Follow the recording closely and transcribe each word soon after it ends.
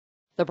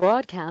The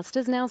broadcast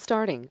is now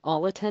starting.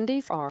 All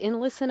attendees are in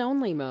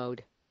listen-only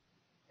mode.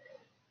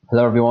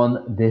 Hello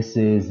everyone, this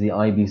is the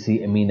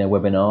IABC EMENA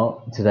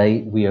webinar.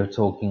 Today we are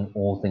talking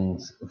all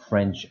things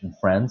French and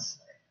France,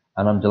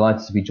 and I'm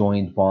delighted to be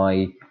joined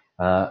by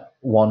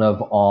one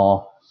of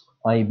our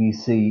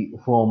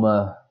IABC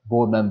former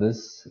board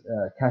members,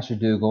 Kasha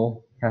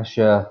Dougall.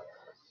 Kasha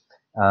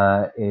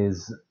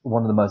is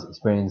one of the most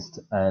experienced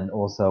and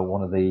also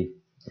one of the,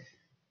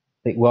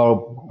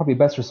 well, probably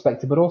best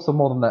respected, but also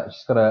more than that,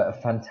 she's got a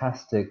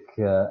fantastic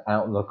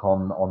outlook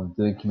on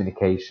doing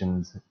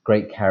communications,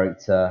 great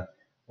character,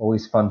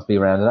 always fun to be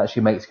around. It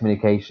actually makes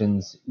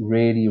communications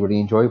really,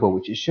 really enjoyable,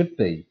 which it should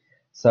be.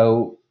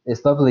 So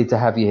it's lovely to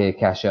have you here,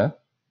 Kasha.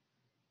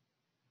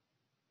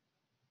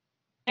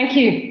 Thank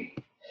you.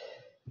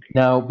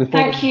 Now,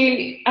 thank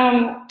you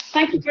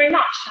very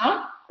much.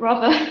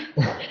 Rather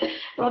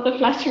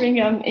flattering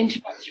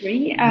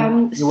introductory.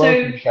 You're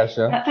welcome,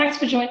 Kasha. Thanks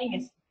for joining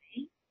us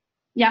today.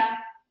 Yeah.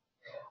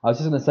 I was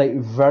just going to say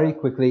very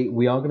quickly,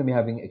 we are going to be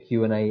having a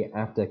Q&A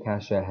after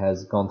Kasha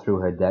has gone through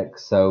her deck.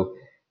 So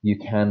you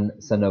can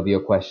send over your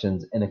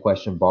questions in a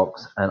question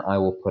box and I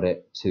will put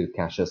it to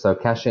Kasha. So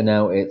Kasha,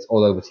 now it's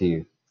all over to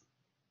you.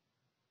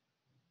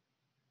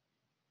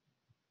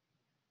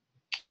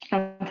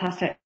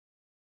 Fantastic.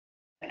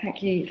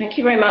 Thank you. Thank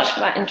you very much for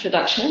that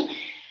introduction.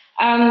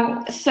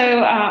 I'm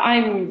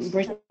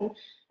Britain,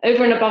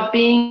 over and above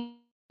being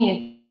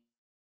a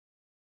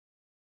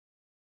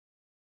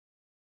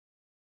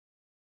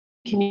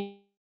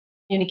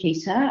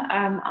communicator.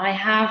 I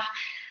have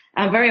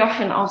very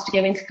often asked to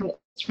go into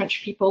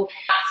French people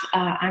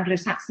as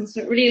Anglo-Saxons,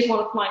 so it really is one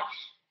of my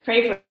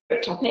favorite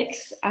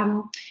topics.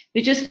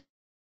 We just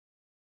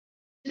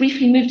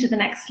briefly move to the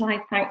next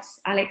slide. Thanks,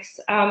 Alex.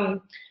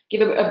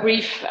 Give a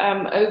brief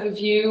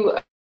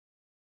overview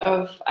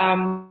of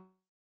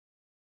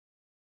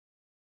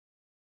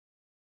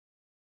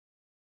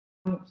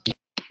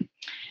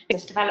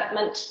business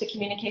development, the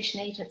communication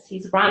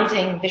agencies,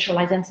 branding, visual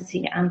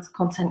identity, and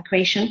content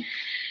creation,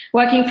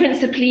 working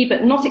principally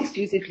but not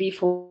exclusively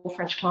for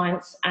French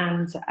clients,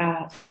 and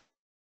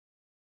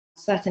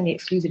certainly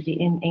exclusively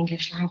in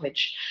English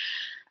language.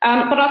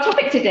 But our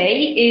topic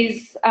today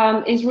is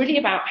really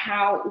about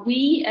how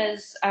we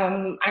as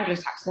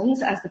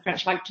Anglo-Saxons, as the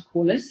French like to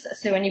call us,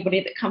 so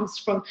anybody that comes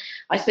from,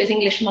 I suppose,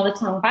 English mother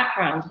tongue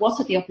background, what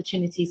are the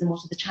opportunities and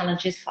what are the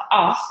challenges for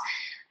us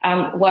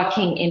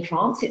working in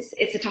France?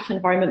 It's a tough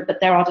environment, but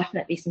there are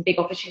definitely some big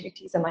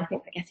opportunities, and I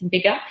think they're getting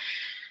bigger.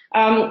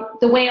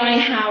 The way I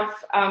have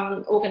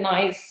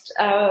organized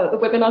the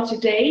webinar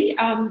today,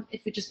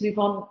 if we just move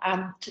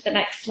on to the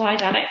next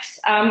slide, Alex,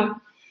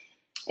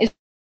 is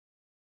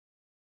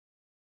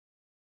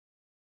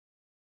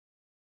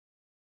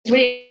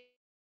really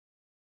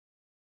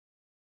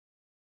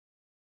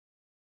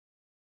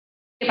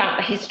about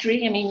the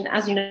history. I mean,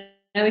 as you know,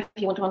 if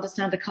you want to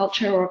understand a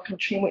culture or a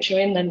country in which you're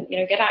in, then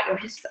get out your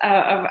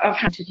of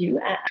how to view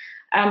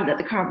that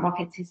the current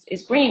market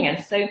is bringing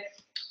us. So,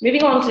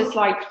 moving on to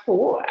slide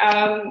 4.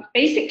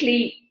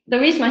 Basically, the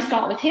reason I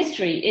start with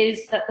history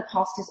is that the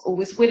past is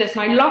always with us,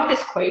 and I love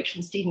this quote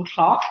from Stephen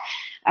Clark,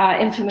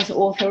 infamous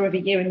author of A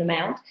Year in the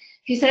Mail,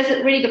 who says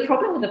that really the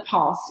problem with the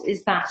past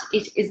is that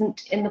it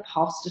isn't in the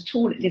past at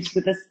all. It lives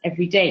with us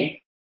every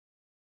day.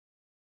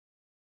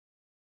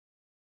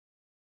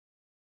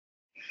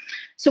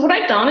 So what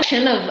I've done is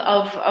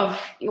of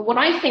what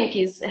I think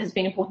has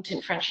been important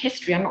in French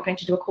history. I'm not going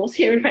to do a course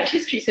here in French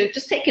history, so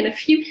just taken a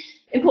few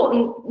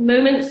important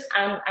moments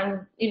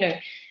and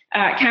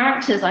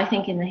characters, I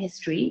think, in the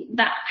history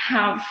that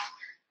have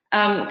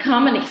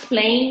come and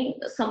explain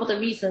some of the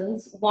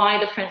reasons why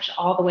the French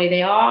are the way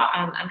they are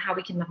and how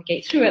we can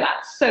navigate through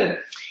that. So,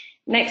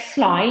 next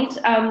slide.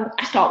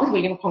 I start with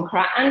William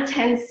Conqueror and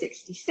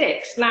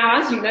 1066.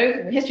 Now, as you know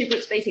from the history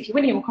books, basically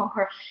William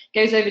Conqueror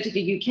goes over to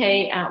the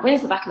UK,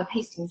 wins the Battle of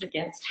Hastings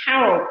against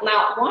Harold.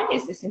 Now, why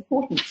is this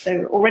important?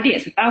 So already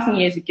it's 1,000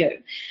 years ago.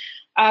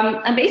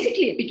 And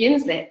basically it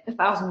begins there,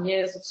 1,000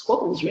 years of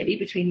squabbles really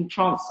between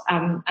France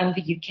and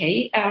the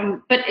UK.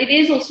 But it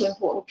is also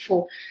important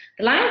for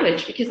the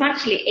language, because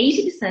actually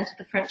 80% of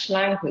the French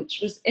language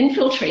was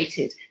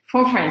infiltrated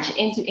from French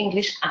into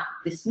English at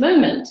this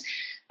moment.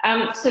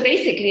 So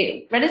basically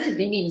it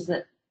relatively means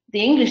that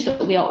the English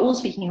that we are all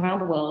speaking around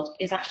the world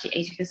is actually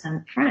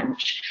 80%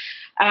 French.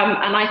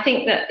 And I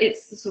think that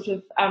it's the sort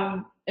of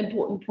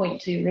important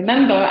point to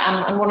remember,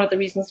 and one of the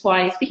reasons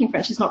why speaking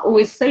French is not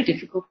always so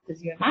difficult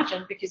as you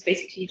imagine, because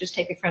basically you just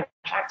take a French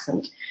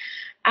accent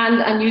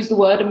and use the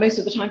word, and most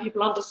of the time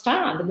people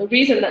understand. And the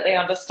reason that they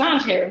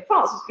understand here in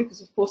France is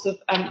because, of course, of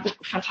the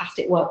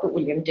fantastic work that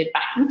William did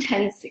back in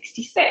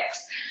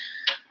 1066.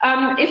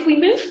 If we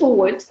move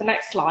forward to the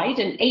next slide,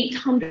 in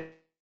 800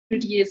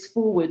 years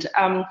forward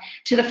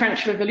to the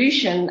French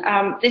Revolution,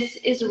 this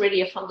is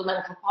really a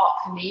fundamental part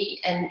for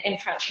me in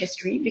French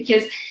history,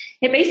 because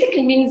it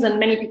basically means, and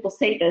many people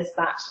say this,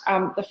 that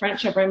the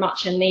French are very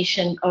much a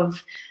nation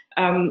of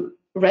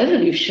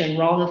revolution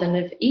rather than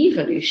of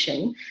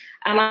evolution.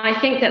 And I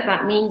think that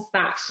that means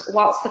that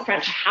whilst the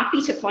French are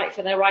happy to fight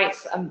for their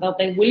rights,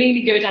 they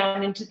willingly go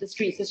down into the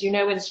streets, as you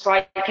know, and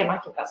strike, and I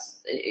think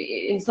that's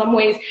in some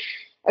ways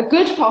a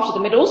good part of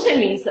them. It also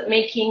means that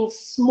making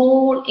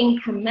small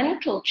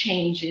incremental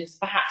changes,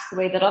 perhaps the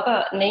way that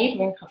other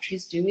neighbouring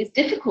countries do, is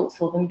difficult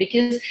for them,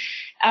 because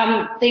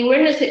they were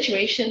in a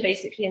situation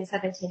basically in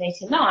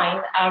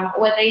 1789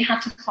 where they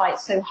had to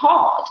fight so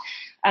hard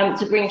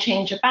to bring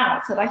change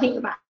about, that I think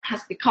that that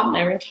has become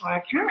their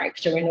entire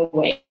character in a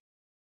way.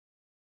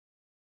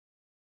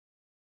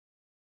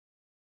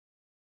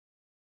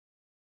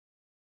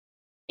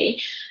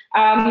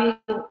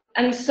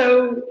 And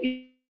so,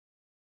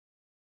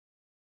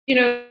 you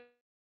know,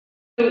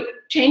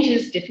 change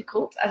is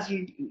difficult, as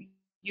you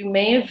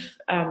may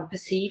have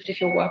perceived if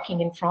you're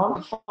working in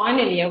France.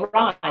 Finally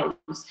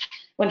arrives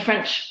when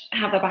French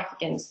have their back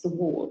against the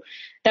wall.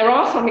 There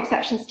are some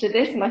exceptions to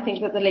this, and I think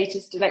that the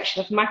latest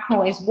election of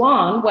Macron is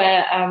one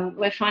where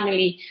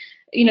finally,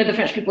 you know, the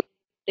French people,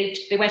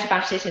 they went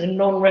about it in a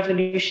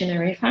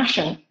non-revolutionary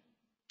fashion.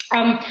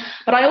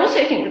 But I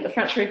also think that the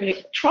French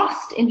really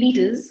trust in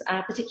leaders,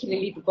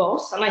 particularly the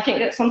boss, and I think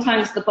that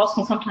sometimes the boss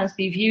can sometimes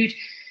be viewed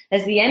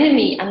as the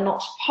enemy and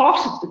not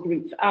part of the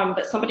group,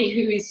 but somebody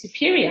who is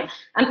superior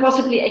and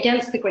possibly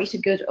against the greater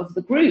good of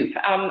the group.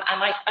 And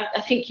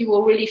I think you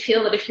will really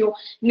feel that if you're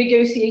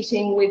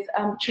negotiating with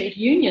trade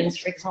unions,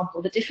 for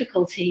example, the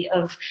difficulty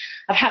of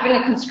having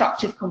a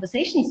constructive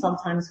conversation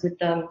sometimes with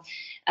them,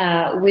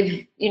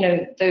 with, you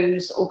know,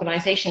 those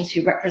organizations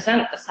who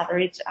represent the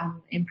salaried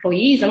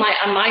employees. And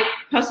I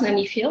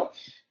personally feel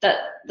that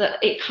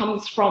it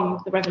comes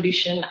from the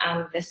revolution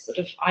and this sort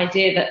of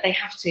idea that they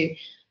have to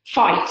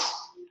fight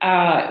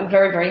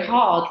very, very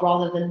hard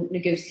rather than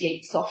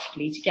negotiate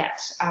softly to get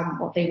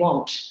what they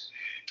want.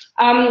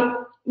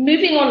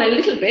 Moving on a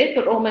little bit,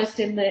 but almost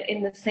in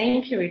the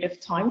same period of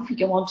time, if we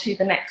go on to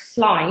the next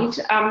slide,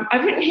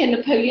 I've written here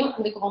Napoleon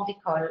and the Grande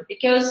École,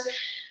 because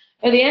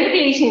at the end of the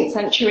 18th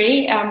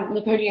century,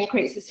 Napoleon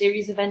creates a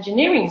series of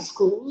engineering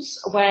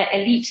schools where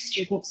elite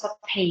students are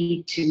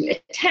paid to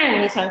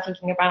attend. So I'm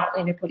thinking about,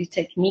 you know,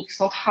 Polytechnique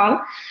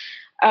Centrale,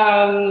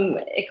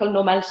 École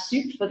Normale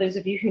Sup, for those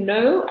of you who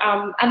know.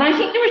 And I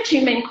think there are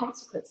two main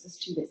consequences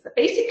to this. That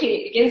basically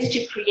it begins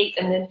to create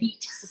an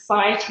elite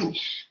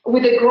society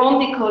with a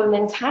grande école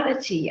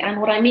mentality.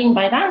 And what I mean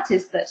by that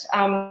is that,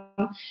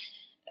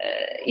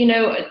 you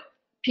know,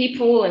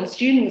 people and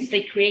students,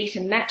 they create a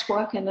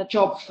network and a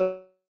job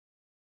for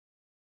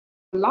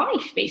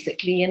life,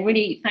 basically, and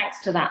really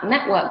thanks to that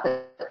network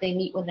that they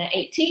meet when they're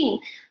 18,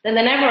 then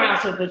they're never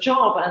out of a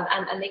job,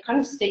 and they kind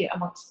of stay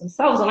amongst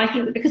themselves. And I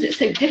think that because it's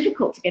so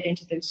difficult to get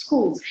into those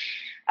schools,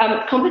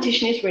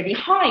 competition is really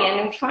high,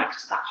 and in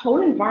fact that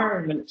whole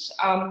environment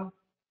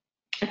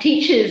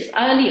teaches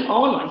early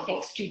on, I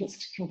think, students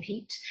to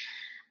compete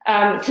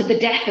to the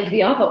death of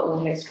the other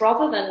almost,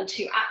 rather than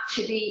to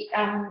actually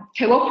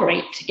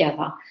cooperate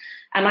together.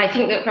 And I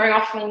think that very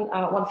often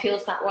one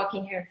feels that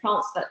working here in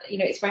France, that, you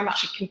know, it's very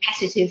much a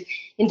competitive,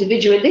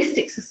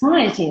 individualistic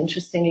society,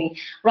 interestingly,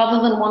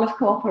 rather than one of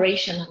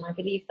cooperation. And I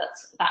believe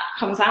that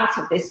comes out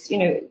of this, you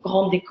know,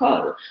 grande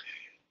école.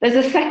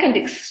 There's a second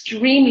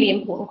extremely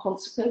important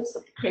consequence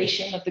of the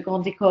creation of the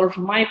grande école,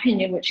 from my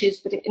opinion, which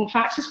is that it in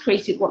fact has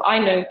created what I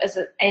know as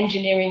an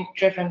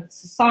engineering-driven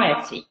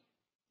society.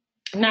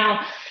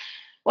 Now,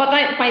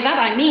 by that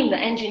I mean that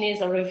engineers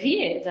are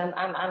revered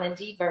and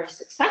indeed very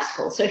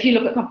successful. So if you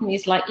look at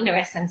companies like, you know,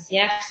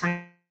 SNCF,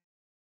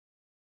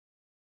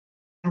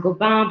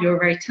 Saint-Gobain, Bureau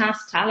Veritas,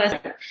 Thales,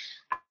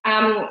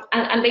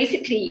 and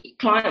basically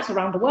clients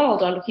around the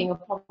world are looking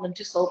upon them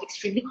to solve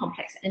extremely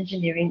complex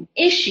engineering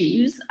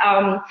issues.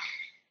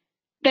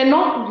 They're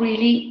not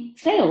really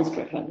sales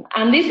driven.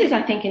 And this is,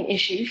 I think, an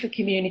issue for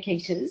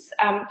communicators,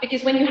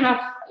 because when you have,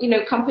 you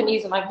know,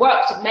 companies, and I've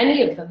worked at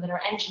many of them that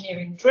are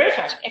engineering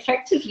driven,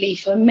 effectively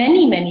for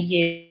many, many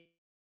years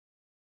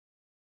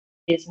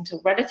until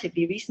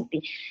relatively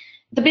recently,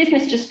 the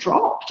business just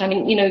dropped. I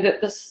mean, you know,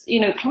 you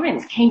know,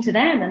 clients came to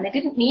them and they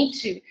didn't need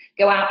to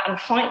go out and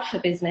fight for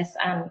business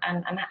and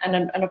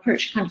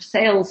approach kind of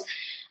sales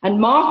and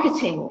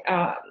marketing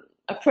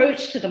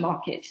approach to the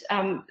market.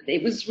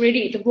 It was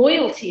really the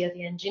royalty of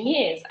the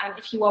engineers. And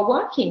if you are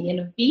working in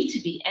a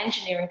B2B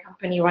engineering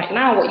company right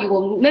now, what you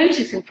will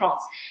notice in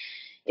France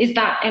is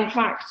that, in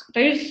fact,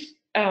 those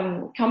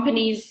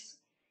companies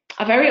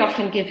are very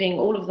often giving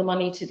all of the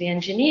money to the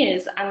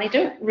engineers, and they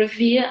don't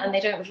revere and they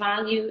don't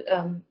value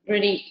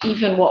really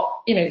even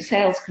what, you know,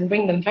 sales can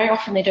bring them. Very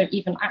often they don't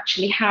even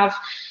actually have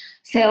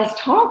sales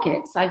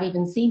targets. I've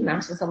even seen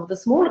that in some of the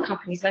smaller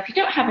companies. Now, if you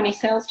don't have any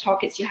sales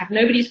targets, you have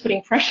nobody's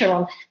putting pressure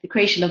on the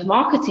creation of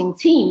marketing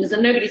teams,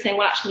 and nobody's saying,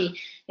 well, actually,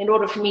 in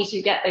order for me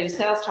to get those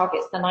sales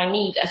targets, then I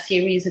need a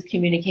series of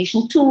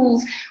communication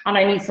tools, and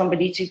I need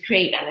somebody to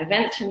create an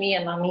event for me,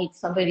 and I need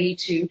somebody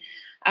to, you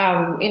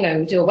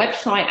know, do a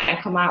website and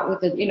come out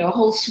with a, you know, a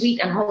whole suite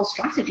and a whole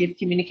strategy of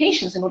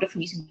communications in order for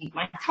me to meet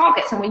my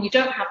targets. And when you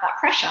don't have that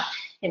pressure,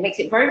 it makes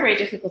it very, very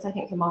difficult, I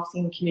think, for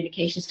marketing and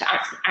communications to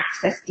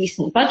access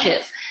decent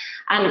budgets.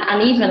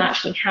 and even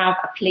actually have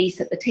a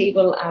place at the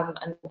table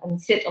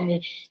and sit on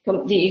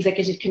the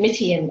executive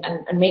committee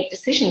and make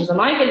decisions. And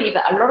I believe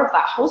that a lot of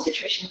that whole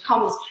situation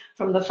comes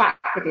from the fact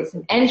that it's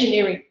an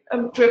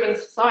engineering-driven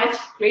society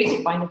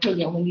created by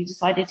Napoleon when he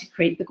decided to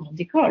create the Grande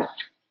École.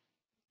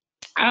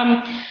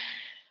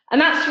 And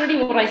that's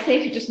really what I say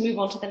if you just move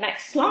on to the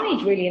next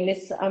slide, really, in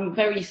this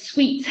very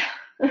sweet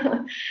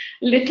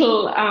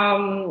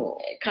little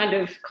kind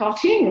of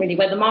cartoon, really,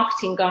 where the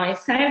marketing guy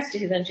says to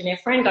his engineer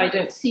friend, I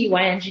don't see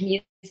why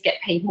engineers get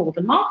paid more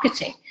than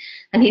marketing.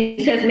 And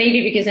he says,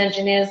 maybe because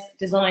engineers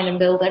design and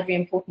build every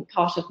important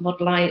part of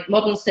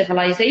modern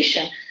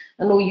civilization,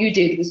 and all you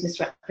did was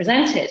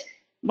misrepresent it.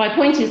 My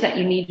point is that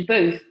you need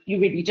both. You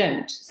really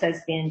don't,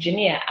 says the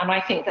engineer. And I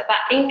think that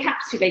that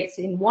encapsulates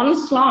in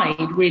one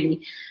slide,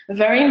 really,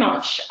 very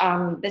much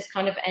this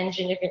kind of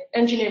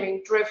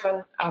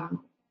engineering-driven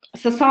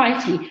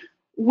society,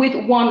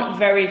 with one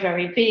very,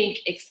 very big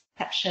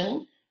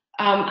exception.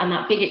 And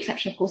that big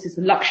exception, of course, is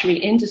the luxury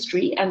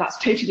industry, and that's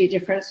totally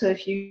different. So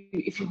if you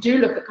do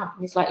look at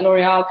companies like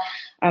L'Oreal,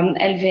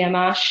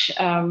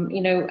 LVMH,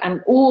 you know,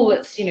 and all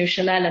that's, you know,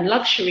 Chanel and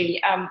luxury,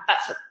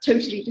 that's a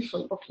totally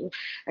different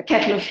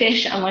kettle of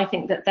fish. And I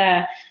think that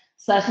there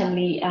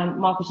certainly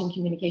marketing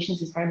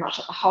communications is very much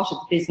at the heart of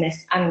the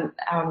business, and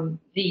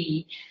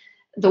the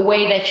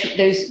way that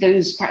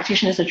those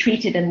practitioners are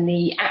treated and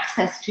the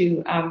access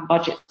to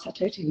budgets are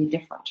totally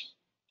different.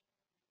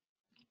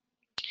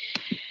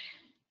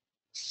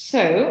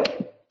 So,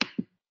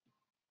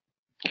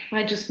 if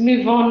I just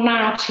move on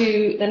now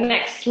to the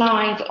next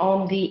slide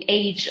on the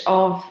Age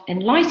of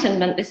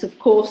Enlightenment, this, of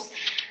course,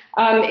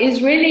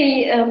 is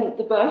really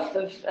the birth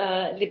of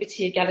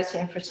liberty, equality,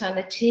 and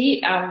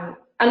fraternity, and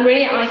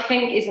really, I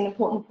think, is an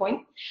important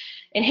point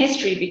in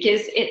history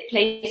because it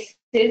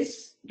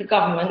places the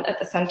government at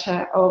the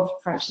center of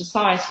French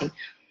society.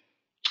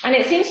 And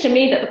it seems to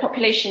me that the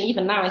population,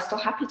 even now, is still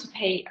happy to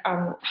pay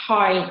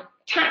high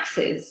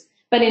taxes.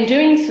 But in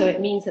doing so, it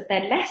means that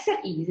they're less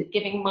at ease at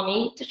giving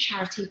money to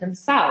charity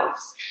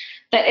themselves.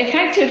 That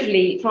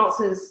effectively, France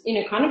has, you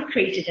know, kind of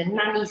created a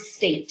nanny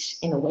state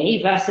in a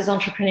way versus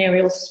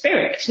entrepreneurial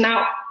spirit.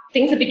 Now,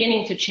 things are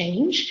beginning to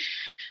change.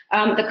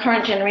 The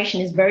current generation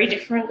is very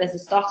different. There's a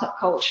startup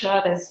culture.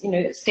 There's, you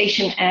know,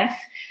 Station F,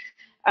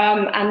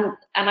 and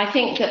I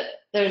think that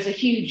there's a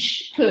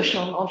huge push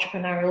on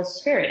entrepreneurial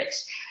spirit.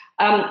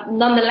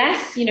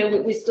 Nonetheless, you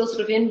know, we're still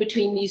sort of in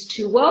between these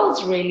two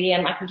worlds, really,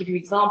 and I can give you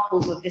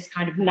examples of this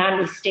kind of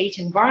nanny state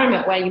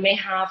environment where you may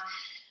have,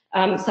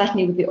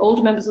 certainly with the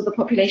older members of the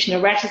population, a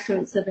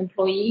reticence of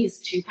employees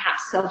to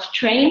perhaps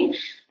self-train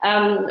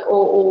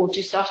or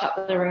to start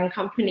up their own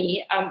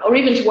company, or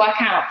even to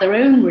work out their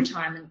own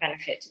retirement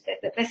benefit.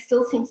 There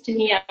still seems to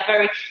me a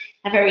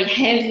very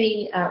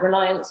heavy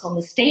reliance on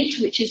the state,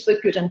 which is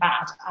both good and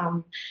bad.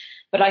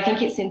 But I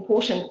think it's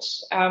important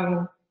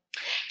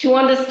to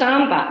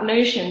understand that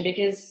notion,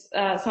 because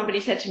somebody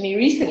said to me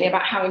recently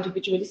about how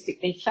individualistic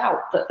they felt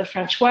that the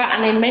French were,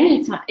 and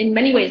in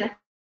many ways I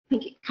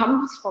think it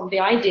comes from the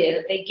idea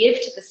that they give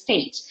to the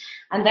state,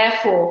 and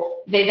therefore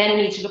they then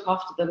need to look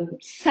after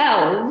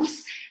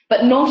themselves,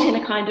 but not in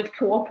a kind of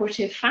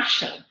cooperative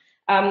fashion.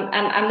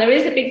 And there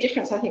is a big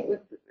difference, I think,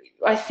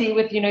 I see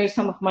with, you know,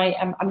 some of my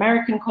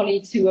American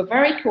colleagues who are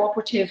very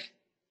cooperative,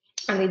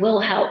 and they will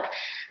help,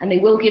 and they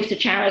will give to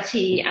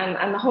charity,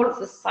 and the whole of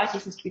the society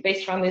seems to be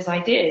based around those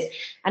ideas.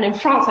 And in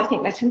France, I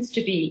think there tends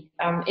to be,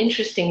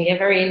 interestingly, a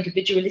very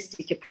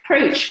individualistic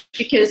approach,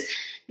 because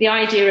the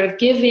idea of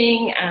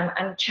giving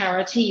and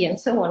charity and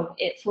so on,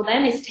 it for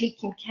them is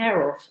taken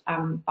care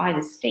of by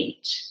the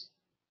state.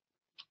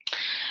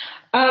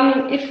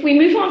 If we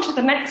move on to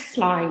the next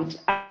slide,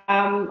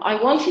 I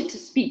wanted to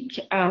speak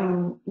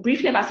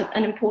briefly about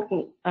an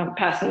important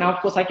person. Now, of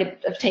course, I could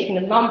have taken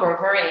a number of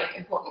very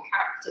important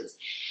characters.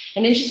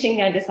 And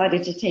interestingly, I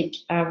decided to take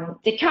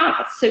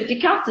Descartes. So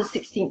Descartes is a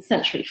 16th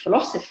century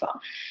philosopher.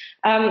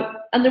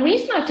 And the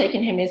reason I've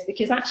taken him is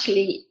because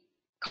actually,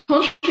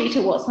 contrary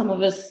to what some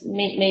of us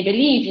may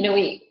believe, you know,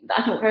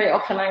 I think very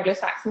often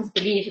Anglo-Saxons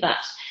believe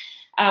that,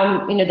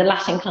 you know, the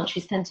Latin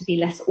countries tend to be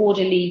less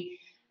orderly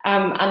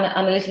and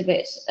a little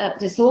bit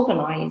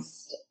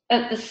disorganized.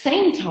 At the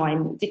same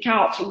time,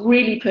 Descartes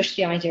really pushed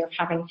the idea of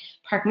having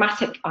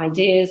pragmatic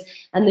ideas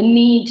and the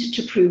need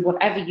to prove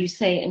whatever you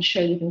say and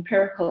show with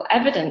empirical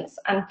evidence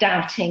and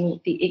doubting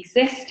the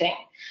existing.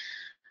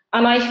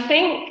 And I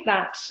think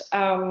that,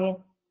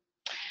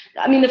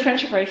 I mean, the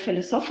French are very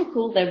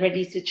philosophical, they're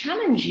ready to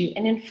challenge you,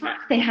 and in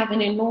fact, they have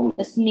an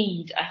enormous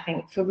need, I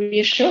think, for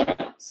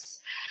reassurance.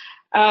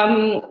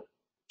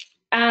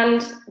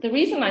 And the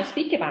reason I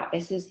speak about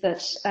this is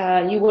that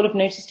you will have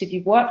noticed if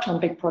you've worked on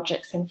big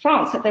projects in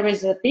France that there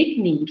is a big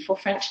need for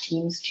French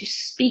teams to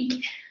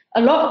speak a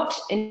lot,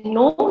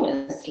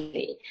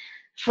 enormously,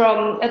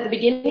 from at the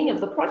beginning of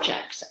the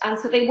project. And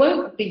so they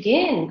won't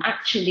begin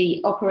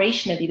actually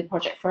operationally the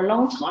project for a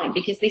long time,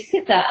 because they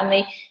sit there and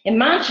they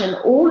imagine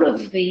all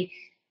of the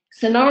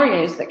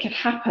scenarios that could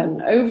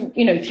happen over,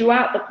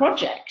 throughout the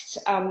project.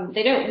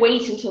 They don't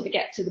wait until they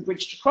get to the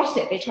bridge to cross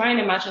it. They try and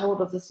imagine all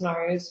of the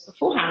scenarios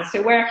beforehand.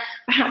 So where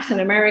perhaps an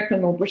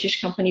American or British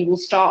company will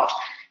start,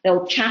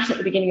 they'll chat at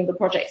the beginning of the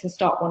project and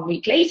start 1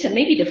 week later.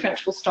 Maybe the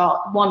French will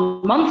start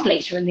 1 month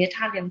later and the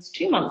Italians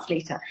 2 months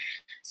later.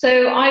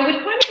 So I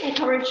would kind of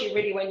encourage you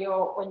really when you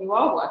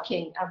are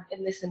working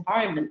in this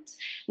environment,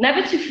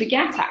 never to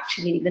forget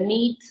actually their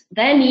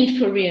need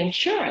for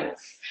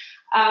reinsurance.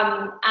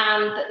 And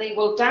that they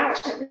will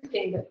doubt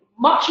everything, that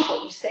much of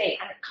what you say,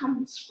 and it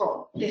comes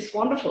from this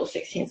wonderful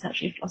 16th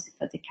century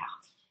philosopher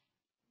Descartes.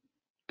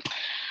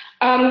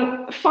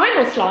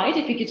 Final slide,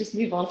 if you could just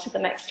move on to the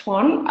next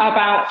one,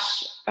 about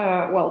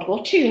World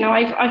War II. Now,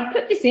 I've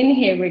put this in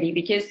here really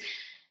because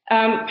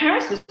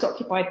Paris was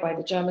occupied by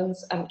the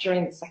Germans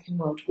during the Second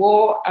World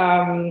War.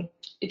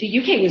 The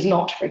UK was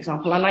not, for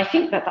example, and I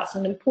think that that's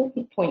an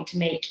important point to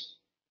make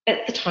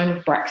at the time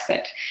of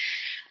Brexit.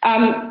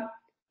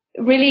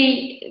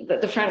 Really,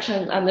 the French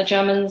and the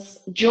Germans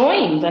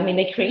joined. I mean,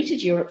 they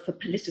created Europe for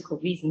political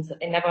reasons, that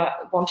they never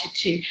wanted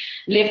to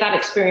live that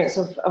experience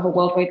of a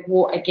worldwide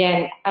war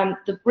again.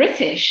 The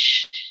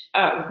British,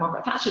 with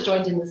Margaret Thatcher,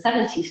 joined in the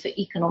 70s for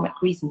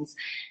economic reasons,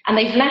 and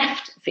they've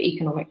left for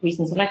economic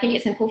reasons. And I think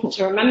it's important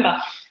to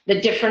remember the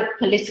different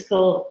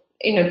political,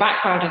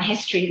 background and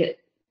history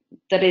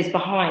that is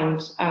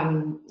behind,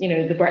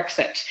 the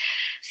Brexit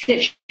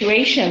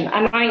situation,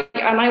 and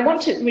I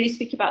want to really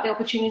speak about the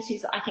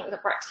opportunities that I think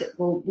that Brexit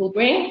will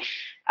bring.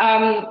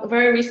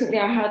 Very recently,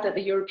 I heard that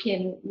the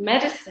European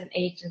Medicine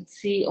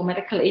Agency or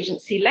Medical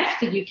Agency left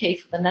the UK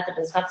for the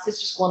Netherlands. That's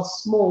just one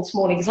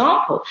small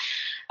example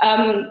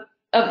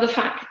of the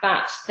fact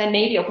that there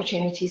may be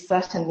opportunities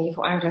certainly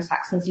for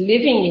Anglo-Saxons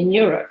living in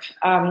Europe,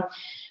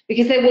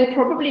 because they will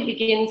probably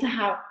begin to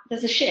have.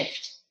 There's a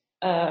shift.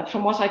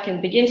 From what I can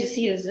begin to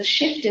see, there's a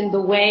shift in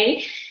the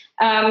way.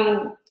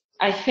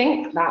 I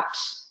think that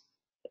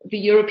the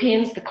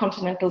Europeans, the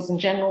continentals in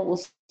general,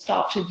 will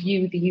start to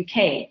view the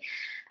UK,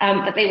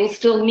 that they will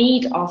still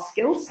need our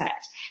skill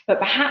set, but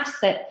perhaps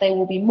that there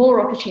will be more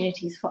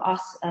opportunities for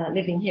us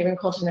living here in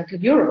continental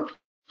Europe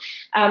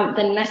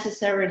than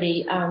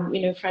necessarily,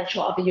 French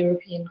or other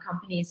European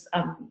companies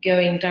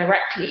going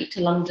directly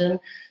to London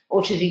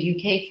or to the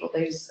UK for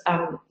those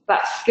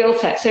that skill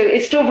set. So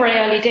it's still very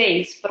early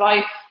days, but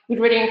I would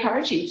really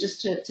encourage you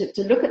just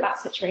to look at that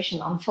situation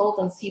unfold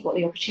and see what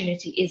the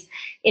opportunity is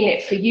in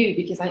it for you,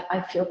 because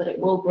I feel that it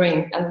will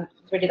bring, and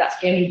really that's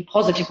the only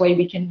positive way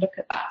we can look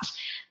at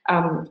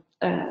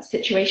that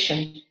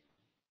situation.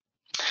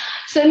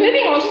 So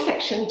moving on to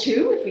section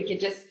 2, if we could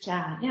just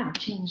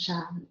change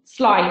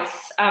slides.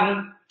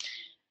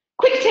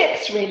 Quick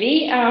tips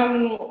really,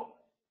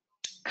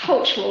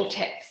 cultural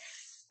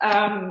tips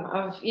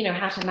of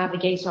how to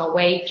navigate our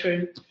way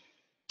through.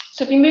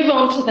 So if we move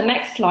on to the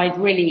next slide,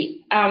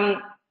 really,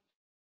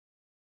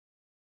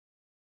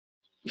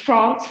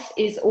 France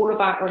is all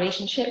about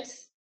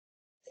relationships.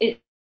 It's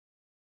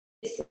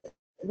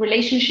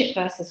relationship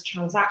versus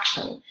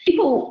transaction.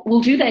 People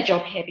will do their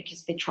job here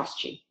because they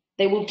trust you.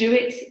 They will do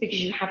it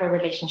because you have a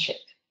relationship,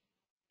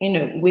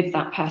 with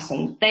that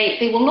person.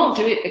 They will not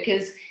do it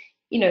because,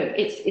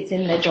 it's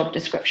in their job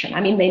description.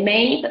 I mean, they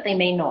may, but they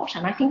may not.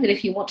 And I think that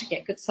if you want to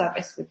get good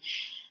service with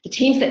the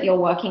teams that you're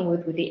working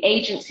with the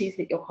agencies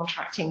that you're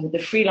contracting with, the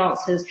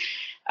freelancers,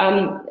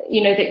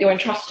 that you're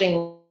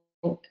entrusting,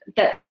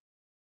 that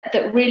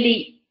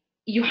really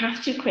you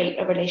have to create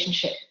a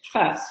relationship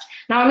first.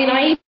 Now, I mean,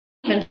 I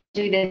even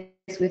do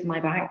this with my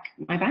bank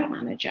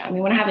manager. I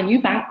mean, when I have a new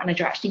bank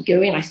manager, I actually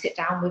go in, I sit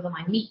down with them,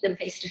 I meet them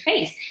face to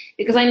face,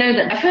 because I know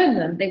that if I phone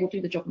them, they will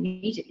do the job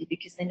immediately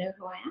because they know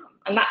who I am.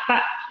 And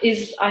that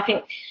is, I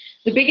think,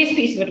 the biggest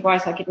piece of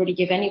advice I could really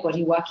give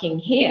anybody working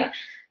here.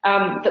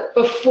 That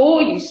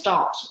before you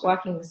start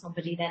working with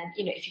somebody, then,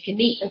 if you can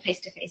meet them face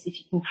to face, if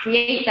you can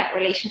create that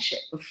relationship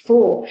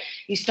before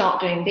you start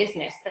doing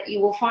business, that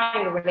you will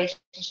find the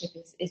relationship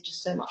is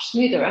just so much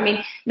smoother. I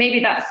mean, maybe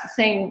that's the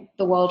same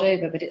the world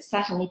over, but it's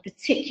certainly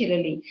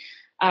particularly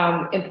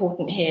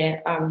important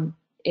here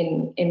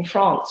in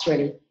France,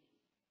 really.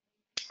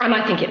 And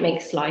I think it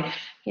makes life,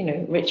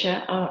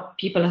 richer.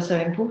 People are so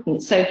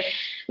important. So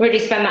really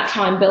spend that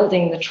time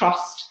building the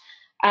trust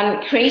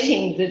and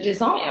creating the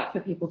desire for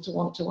people to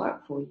want to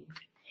work for you.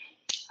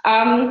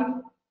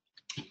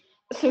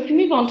 So if we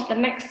move on to the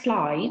next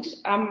slide,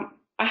 I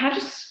have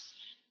just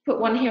put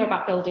one here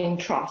about building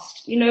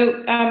trust. And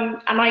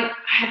I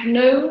have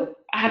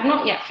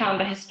not yet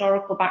found a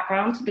historical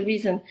background to the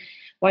reason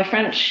why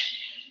French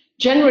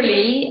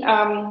generally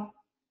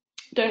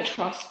don't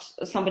trust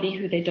somebody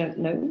who they don't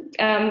know.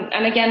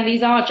 And again,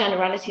 these are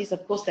generalities.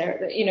 Of course,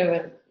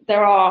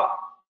 there are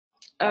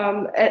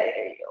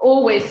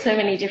always so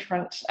many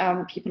different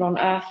people on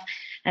earth,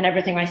 and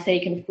everything I say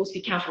can of course be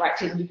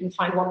counteracted, and you can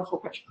find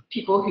wonderful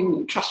people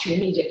who trust you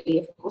immediately.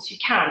 Of course you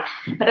can,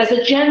 but as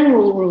a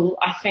general rule,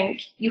 I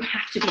think you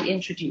have to be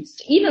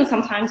introduced, even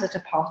sometimes at a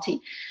party.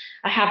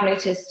 I have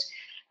noticed,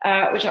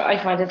 which I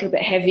find a little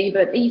bit heavy,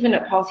 but even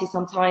at parties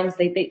sometimes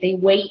they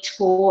wait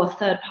for a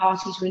third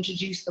party to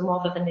introduce them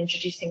rather than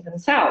introducing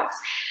themselves.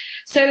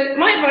 So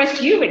my advice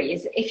to you really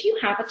is, if you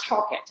have a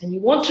target and you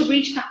want to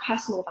reach that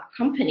person or that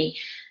company,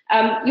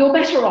 you're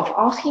better off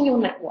asking your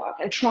network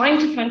and trying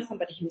to find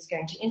somebody who's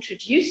going to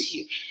introduce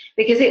you,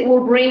 because it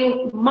will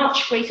bring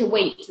much greater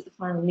weight to the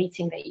final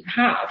meeting that you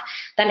have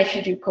than if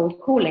you do cold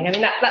calling. I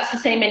mean, that's the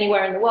same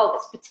anywhere in the world.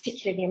 It's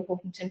particularly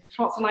important in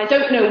France, and I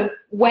don't know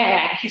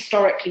where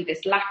historically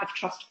this lack of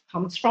trust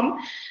comes from,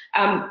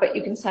 but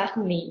you can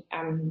certainly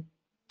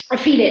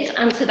feel it.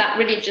 And so that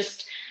really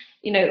just,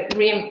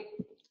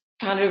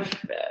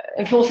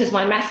 enforces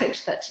my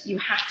message that you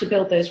have to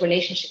build those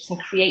relationships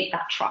and create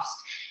that trust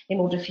in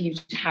order for you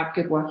to have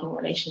good working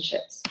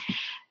relationships.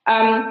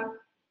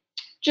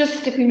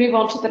 Just if we move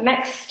on to the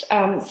next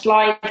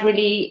slide,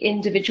 really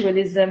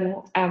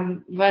individualism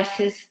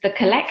versus the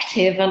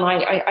collective, and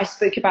I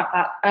spoke about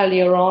that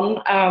earlier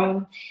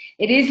on.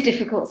 It is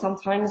difficult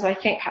sometimes. I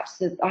think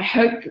perhaps I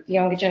hope that the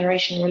younger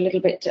generation are a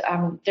little bit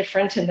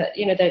different, and that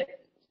that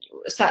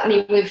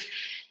certainly with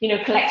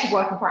collective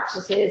working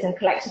practices and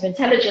collective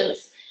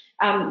intelligence,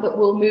 that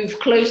will move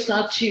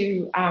closer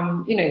to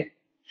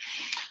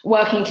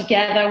working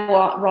together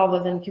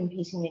rather than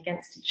competing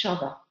against each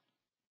other.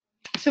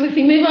 So if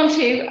we move on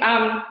to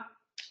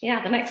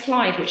the next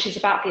slide, which is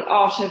about the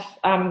art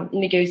of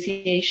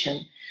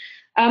negotiation.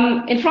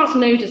 In France,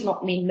 no does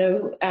not mean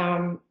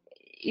no.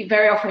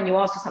 Very often when you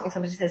ask for something,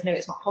 somebody says, no,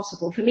 it's not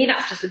possible. For me,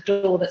 that's just a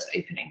door that's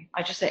opening.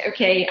 I just say,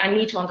 okay, I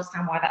need to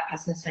understand why that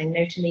person is saying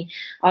no to me.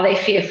 Are they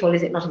fearful?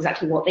 Is it not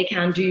exactly what they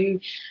can do?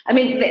 I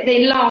mean,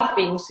 they love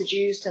being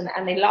seduced,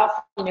 and they love,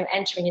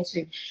 entering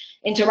into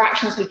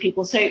interactions with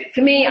people. So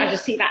for me, I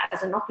just see that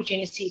as an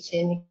opportunity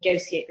to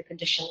negotiate the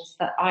conditions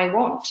that I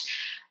want.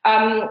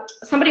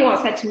 Somebody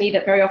once said to me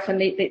that very often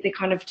they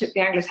kind of took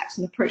the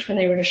Anglo-Saxon approach when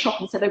they were in a shop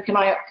and said, oh, can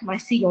I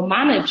see your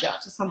manager,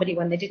 to somebody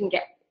when they didn't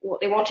get what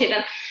they wanted.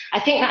 And I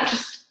think that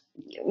just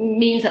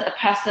means that the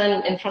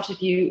person in front of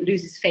you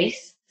loses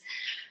face.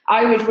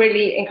 I would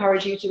really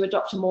encourage you to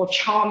adopt a more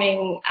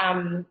charming,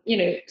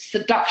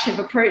 seductive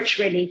approach,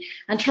 really,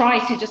 and try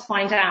to just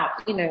find out,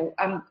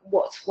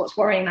 what's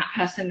worrying that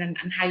person and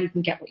how you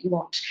can get what you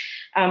want.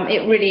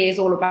 It really is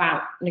all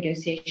about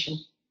negotiation.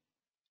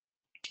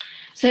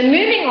 So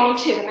moving on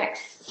to the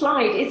next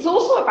slide, it's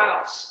also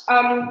about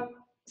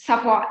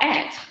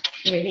savoir-être,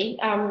 really.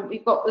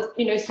 We've got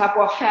the,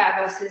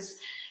 savoir-faire versus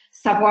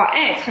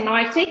savoir-être, and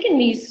I've taken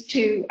these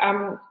two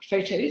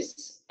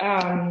photos,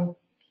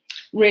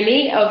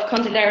 really, of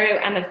Candelario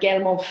and of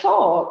Gaël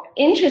Montfort,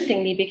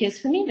 interestingly, because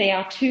for me they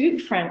are two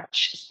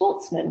French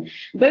sportsmen,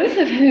 both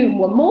of whom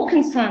were more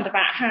concerned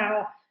about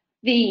how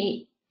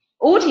the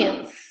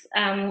audience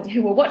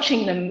who were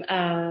watching them,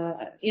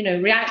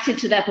 reacted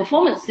to their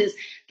performances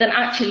than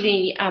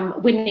actually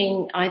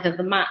winning either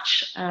the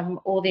match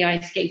or the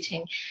ice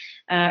skating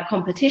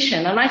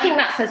competition. And I think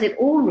that says it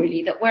all,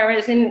 really, that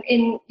whereas in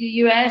the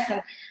US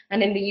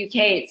and in the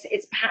UK,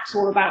 it's perhaps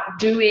all about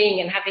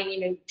doing and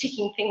having,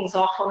 ticking things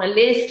off on a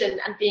list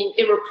and being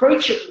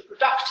irreproachably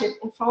productive.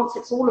 In France,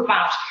 it's all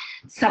about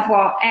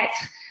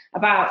savoir-être,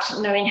 about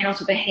knowing how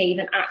to behave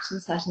and act in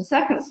certain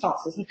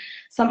circumstances. And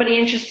somebody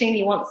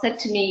interestingly once said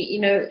to me,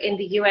 in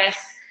the US,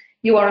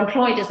 you are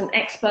employed as an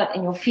expert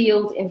in your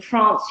field. In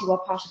France, you are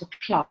part of a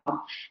club,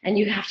 and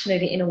you have to know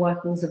the inner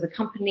workings of the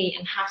company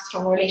and have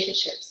strong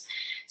relationships.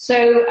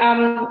 So,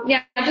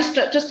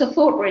 just a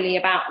thought really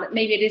about that.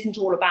 Maybe it isn't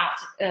all about,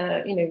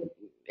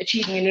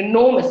 achieving an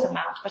enormous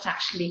amount, but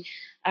actually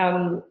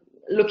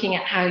looking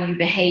at how you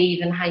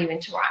behave and how you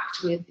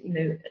interact with,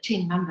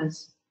 team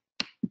members.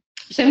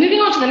 So moving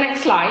on to the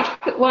next slide, a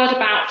quick word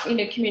about,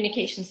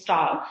 communication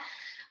style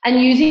and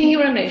using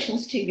your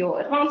emotions to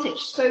your advantage.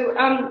 So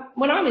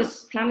when I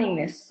was planning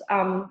this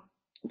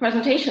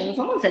presentation,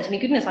 someone said to me,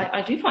 goodness,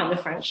 I do find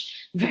the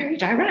French very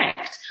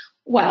direct.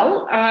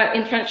 Well,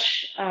 in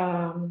French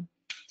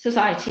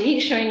society,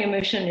 showing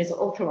emotion is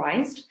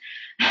authorized.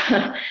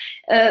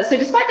 So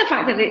despite the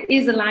fact that it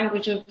is a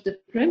language of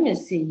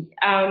diplomacy,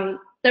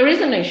 there is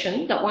a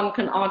notion that one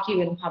can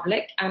argue in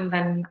public and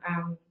then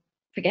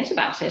forget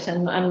about it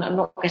and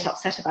not get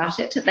upset about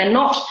it. They're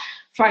not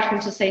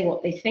frightened to say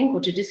what they think or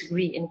to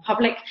disagree in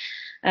public,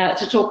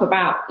 to talk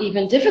about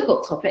even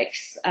difficult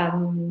topics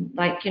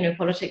like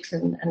politics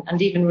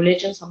and even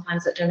religion,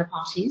 sometimes at dinner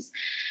parties.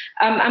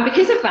 And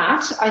because of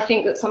that, I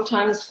think that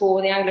sometimes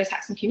for the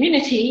Anglo-Saxon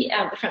community,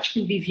 the French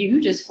can be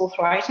viewed as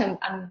forthright and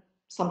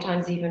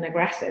sometimes even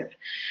aggressive.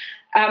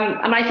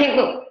 And I think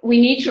that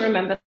we need to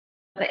remember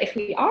that if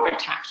we are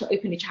attacked or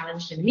openly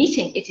challenged in a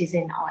meeting, it is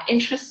in our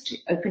interest to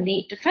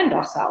openly defend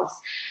ourselves.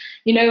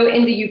 In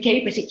the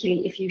UK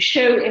particularly, if you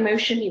show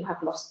emotion, you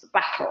have lost the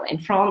battle. In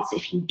France,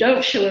 if you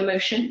don't show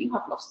emotion, you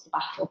have lost the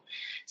battle.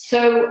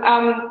 So,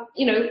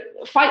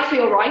 fight for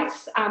your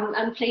rights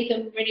and play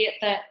them really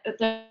at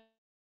their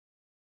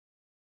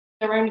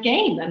own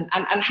game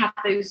and have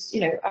those,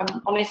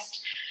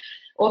 honest,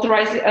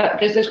 authorized,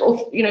 those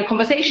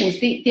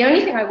conversations. The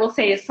only thing I will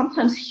say is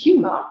sometimes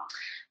humor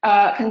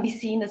can be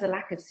seen as a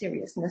lack of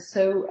seriousness.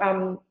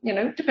 So, you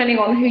know, depending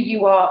on who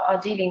you are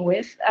dealing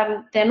with,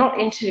 they're not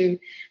into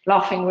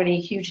laughing really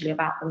hugely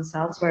about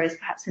themselves, whereas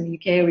perhaps in the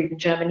UK or even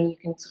Germany, you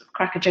can sort of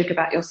crack a joke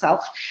about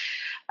yourself.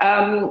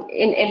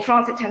 In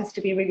France, it tends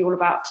to be really all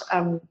about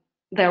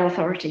their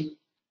authority.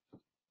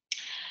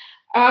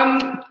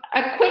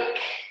 A quick,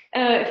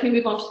 if we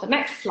move on to the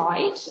next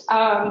slide,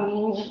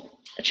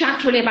 a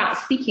chat really about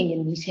speaking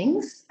in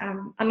meetings.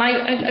 And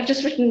I've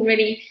just written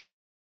really,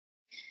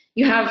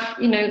 you have,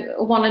 you know,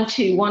 1 and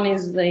 2. One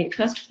is the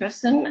first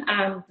person,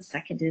 and the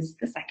second is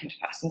the second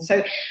person.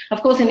 So,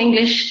 of course, in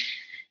English,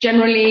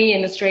 generally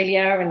in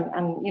Australia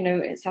and you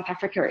know, in South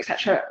Africa,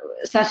 etc.,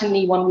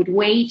 certainly one would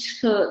wait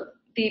for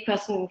the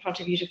person in front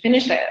of you to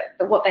finish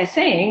what they're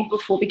saying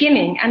before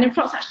beginning. And in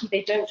France, actually,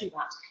 they don't do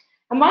that.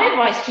 And my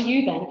advice to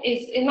you then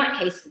is, in that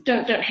case,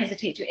 don't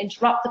hesitate to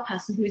interrupt the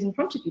person who is in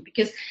front of you,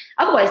 because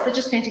otherwise they're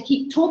just going to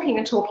keep talking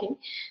and talking,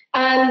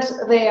 and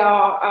they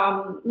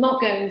are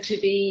not going to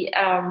be,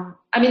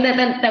 I mean,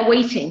 they're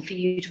waiting for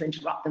you to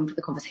interrupt them for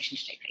the conversation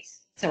to take place.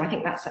 So I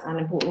think that's an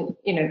important,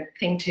 you know,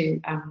 thing to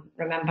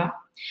remember.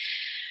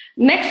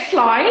 Next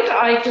slide,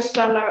 I've just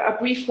done a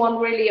brief one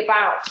really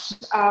about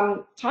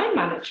time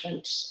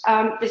management.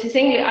 This is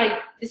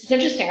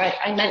interesting.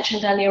 I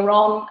mentioned earlier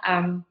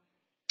on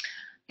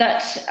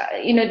that,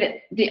 you know,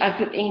 I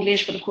put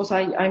English, but of course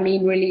I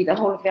mean really the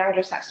whole of the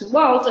Anglo-Saxon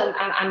world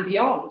and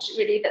beyond,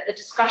 really, that the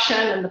discussion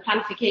and the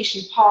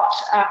planification part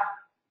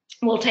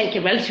will take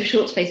a relatively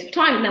short space of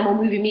time, and then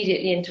we'll move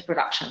immediately into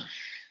production.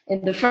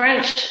 In the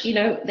French, you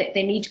know,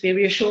 they need to be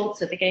reassured,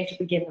 so they're going to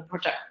begin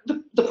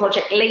the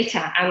project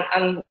later.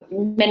 And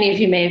many of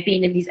you may have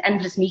been in these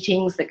endless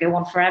meetings that go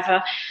on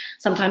forever,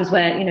 sometimes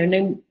where, you know,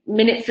 no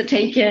minutes are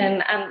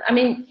taken. And I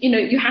mean, you know,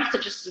 you have to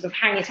just sort of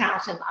hang it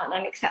out and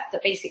accept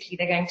that basically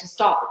they're going to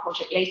start the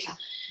project later.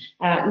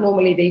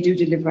 Normally they do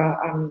deliver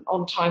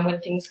on time when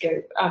things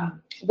go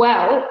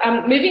well.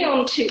 Moving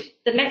on to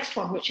the next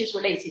one, which is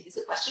related, is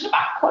a question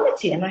about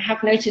quality. And I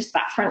have noticed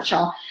that French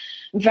are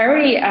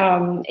very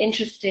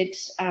interested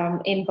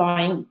in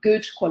buying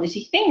good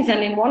quality things.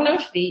 And in one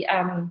of the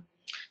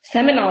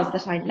seminars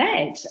that I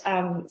led,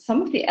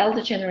 some of the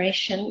elder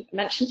generation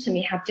mentioned to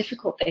me how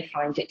difficult they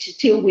find it to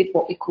deal with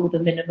what we call the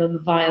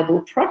minimum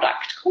viable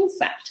product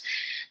concept.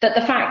 That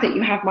the fact that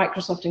you have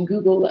Microsoft and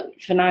Google that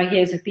for now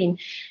years have been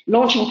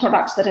launching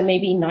products that are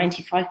maybe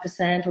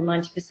 95% or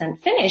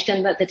 90% finished,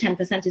 and that the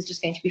 10% is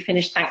just going to be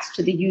finished thanks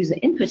to the user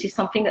input, is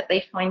something that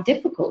they find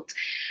difficult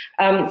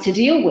to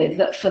deal with.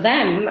 That for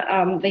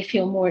them, they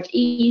feel more at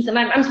ease. And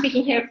I'm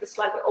speaking here of the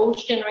slightly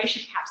older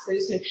generation, perhaps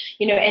those who,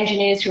 you know,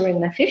 engineers who are in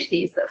their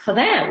 50s, that for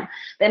them,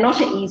 they're not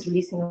at ease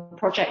releasing a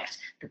project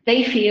that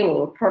they feel,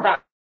 or a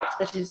product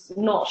that is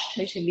not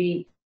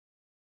totally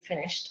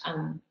finished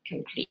and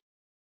complete.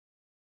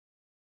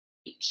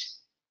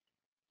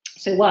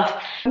 So worth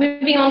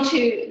moving on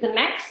to the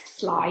next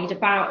slide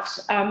about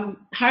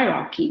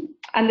hierarchy.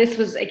 And this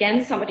was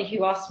again somebody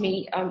who asked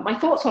me my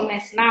thoughts on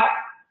this. Now,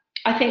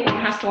 I think one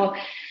has to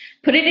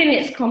put it in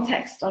its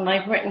context, and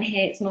I've written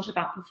here, it's not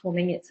about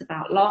performing, it's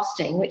about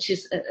lasting, which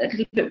is a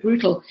little bit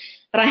brutal.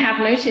 But I have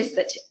noticed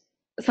that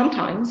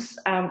sometimes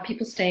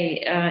people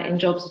stay in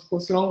jobs, of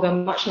course,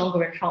 much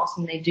longer in France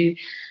than they do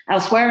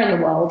elsewhere in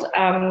the world.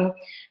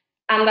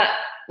 And that,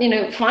 you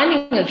know,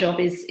 finding a job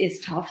is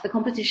tough. The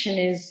competition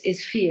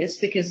is fierce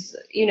because,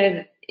 you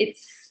know,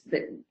 it's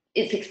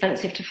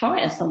expensive to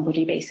fire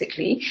somebody,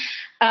 basically.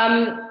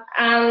 And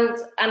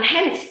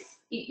hence,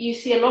 you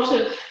see a lot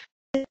of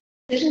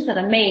decisions that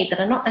are made that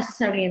are not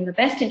necessarily in the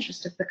best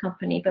interest of the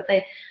company, but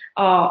they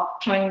are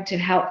trying to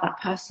help that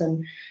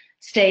person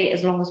stay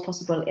as long as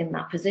possible in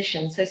that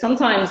position. So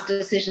sometimes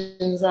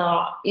decisions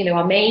are, you know,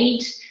 are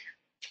made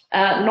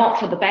not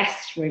for the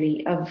best,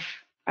 really, of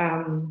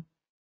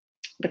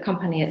the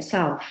company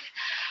itself.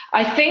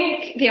 I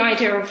think the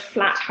idea of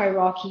flat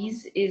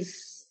hierarchies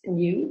is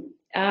new,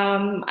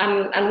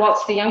 and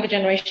whilst the younger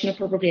generation are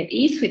probably at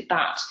ease with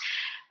that,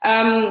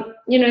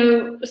 you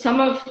know, some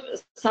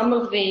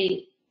of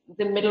the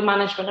middle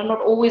management are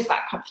not always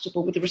that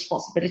comfortable with the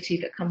responsibility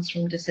that comes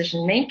from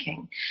decision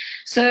making.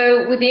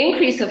 So with the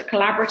increase of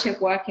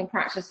collaborative working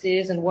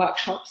practices and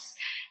workshops,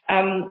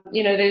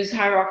 you know, those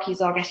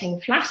hierarchies are getting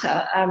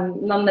flatter.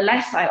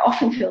 Nonetheless, I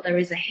often feel there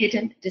is a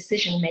hidden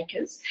decision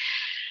makers.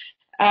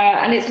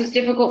 And it's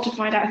difficult to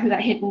find out who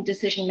that hidden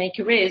decision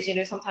maker is. You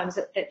know, sometimes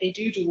that they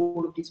do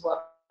all of these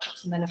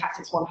workshops, and then in fact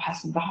it's one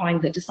person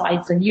behind that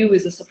decides, and you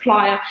as a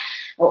supplier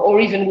or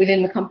even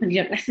within the company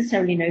don't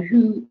necessarily know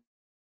who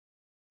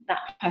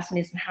that person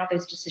is and how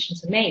those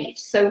decisions are made.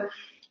 So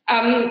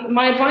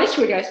my advice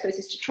really, I suppose,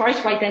 is to try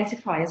to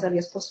identify as early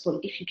as possible,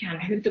 if you can,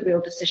 who the real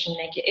decision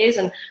maker is,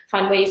 and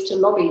find ways to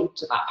lobby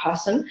to that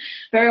person.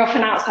 Very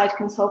often outside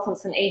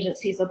consultants and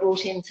agencies are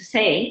brought in to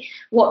say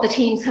what the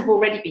teams have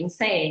already been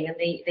saying, and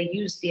they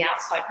use the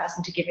outside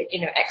person to give it,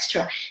 you know,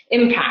 extra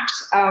impact.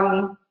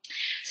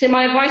 So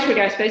my advice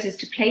really, I suppose, is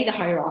to play the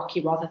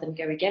hierarchy rather than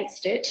go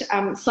against it.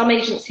 Some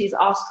agencies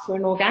ask for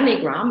an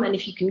organigram, and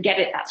if you can get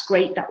it, that's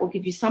great. That will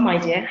give you some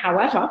idea.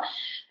 However,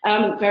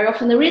 very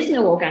often there is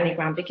no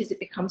organigram because it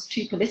becomes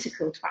too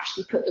political to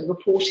actually put the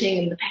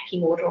reporting and the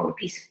pecking order on a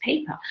piece of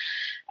paper.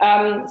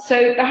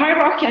 So the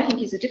hierarchy, I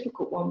think, is a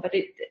difficult one, but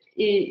it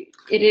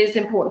is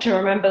important to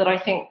remember that I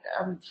think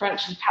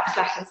French and perhaps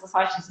Latin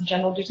societies in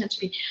general do tend to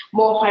be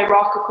more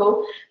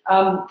hierarchical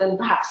than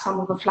perhaps some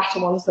of the flatter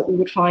ones that we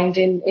would find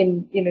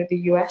in the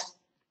US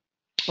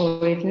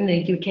or even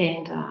the UK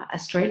and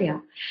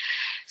Australia.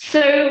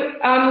 So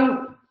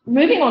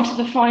moving on to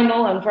the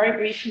final and very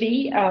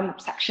briefly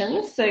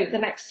sections. So the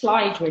next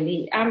slide,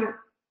 really.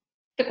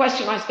 The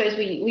question I suppose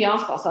we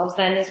ask ourselves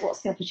then is,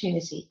 what's the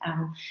opportunity?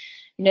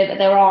 That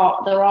there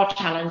are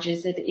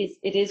challenges.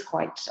 It is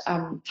quite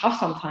tough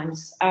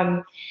sometimes.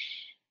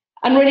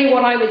 And really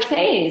what I would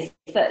say is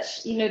that,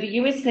 the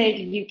USA,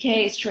 the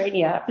UK,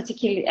 Australia,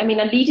 particularly,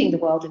 are leading the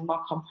world in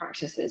Marcom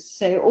practices.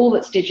 So all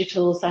that's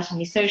digital,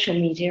 certainly social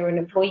media and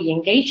employee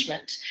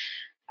engagement,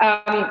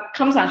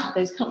 comes out of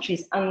those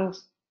countries. And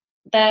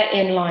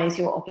therein lies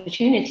your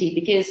opportunity,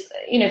 because,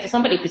 for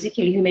somebody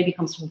particularly who maybe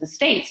comes from the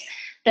States,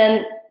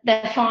 then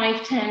they're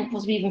 5, 10,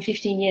 possibly even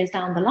 15 years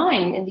down the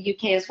line in the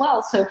UK as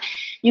well. So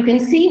you can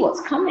see what's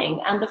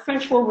coming, and the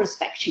French will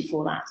respect you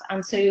for that.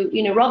 And so,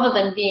 rather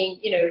than being,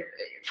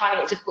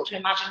 finding it difficult to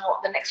imagine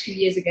what the next few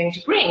years are going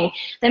to bring,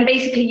 then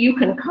basically you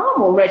can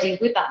come already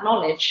with that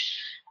knowledge.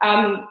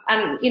 And,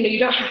 you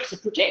don't have to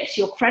predict.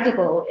 You're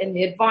credible in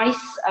the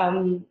advice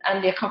and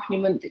the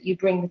accompaniment that you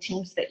bring the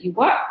teams that you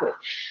work with.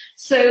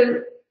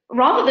 So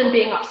rather than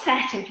being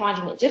upset and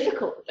finding it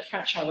difficult that the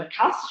French are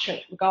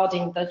recalcitrant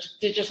regarding the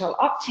digital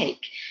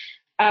uptake,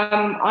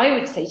 I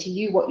would say to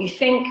you, what you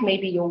think may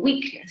be your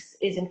weakness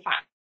is in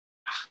fact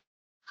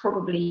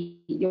probably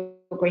your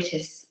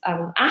greatest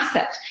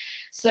asset.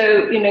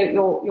 So,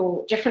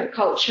 your different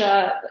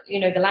culture,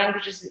 the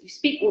languages that you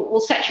speak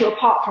will set you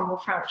apart from your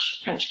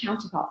French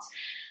counterparts,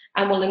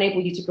 and will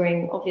enable you to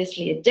bring,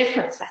 obviously, a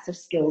different set of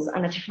skills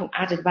and a different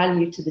added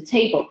value to the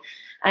table.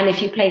 And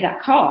if you play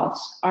that card,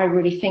 I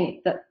really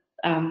think that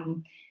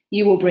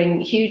you will bring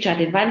huge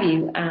added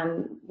value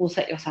and will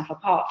set yourself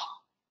apart.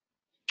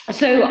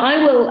 So I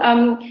will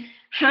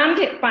hand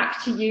it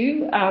back to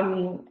you,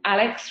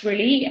 Alex,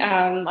 really.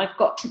 I've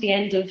got to the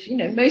end of,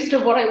 most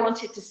of what I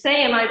wanted to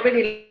say, and I'd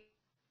really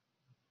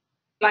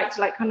like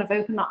to kind of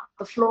open up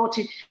the floor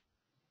to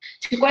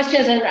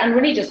questions and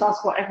really just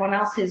ask what everyone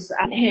else is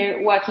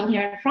working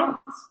here in France.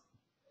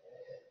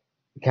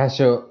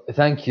 Kasha,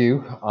 thank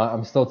you.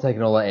 I'm still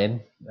taking all that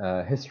in.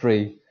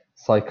 History,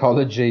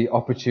 psychology,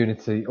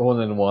 opportunity,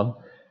 all in one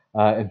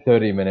in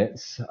 30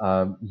 minutes.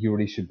 You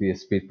really should be a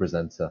speed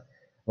presenter.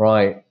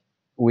 Right,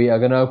 we are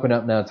going to open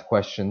up now to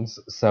questions.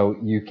 So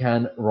you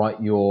can write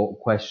your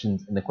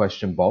questions in the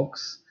question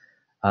box.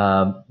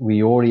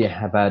 We already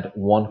have had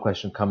one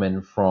question come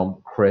in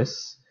from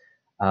Chris.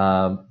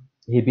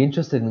 He'd be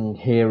interested in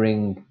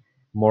hearing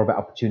more about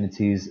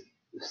opportunities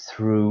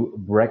through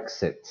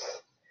Brexit.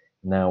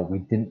 Now, we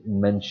didn't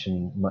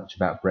mention much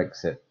about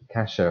Brexit.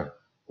 Kasha,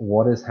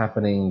 what is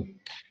happening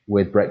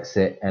with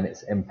Brexit and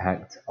its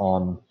impact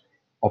on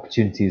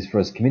opportunities for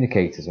us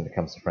communicators when it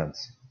comes to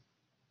France?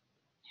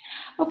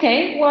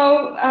 Okay,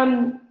 well,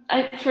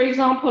 for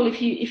example,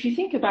 if you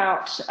think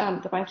about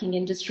the banking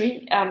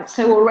industry,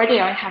 so already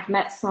I have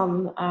met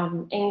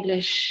some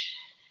English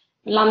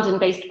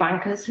London-based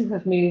bankers who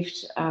have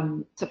moved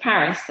to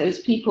Paris. Those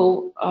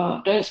people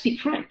don't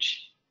speak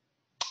French.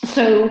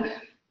 So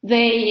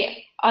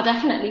they are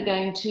definitely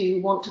going to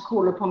want to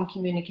call upon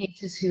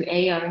communicators who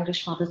are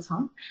English mother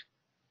tongue,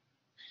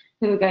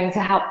 who are going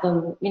to help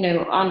them,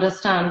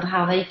 understand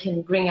how they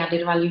can bring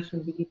added value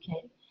from the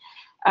UK.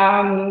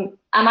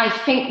 And I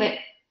think that,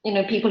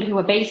 people who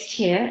are based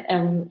here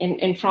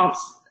in France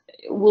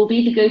will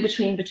be the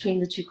go-between between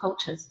the two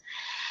cultures.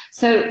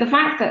 So the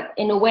fact that,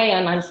 in a way,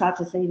 and I'm sad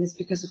to say this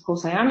because, of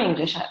course, I am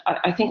English,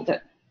 I think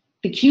that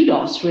the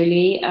kudos,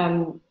 really,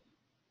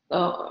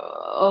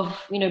 of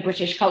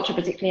British culture,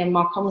 particularly in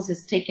Marcoms,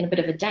 has taken a bit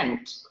of a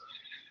dent,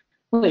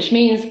 which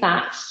means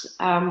that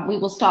we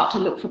will start to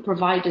look for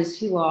providers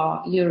who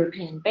are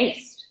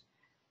European-based.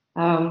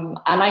 And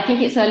I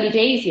think it's early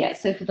days yet.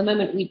 So for the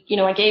moment,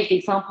 I gave the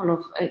example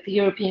of the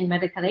European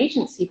Medical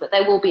Agency, but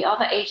there will be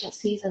other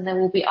agencies and there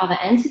will be other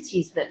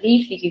entities that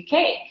leave the UK.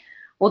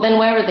 Well, then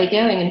where are they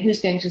going and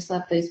who's going to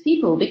serve those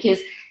people?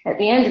 Because at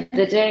the end of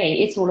the day,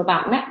 it's all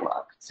about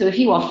network. So if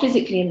you are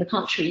physically in the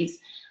countries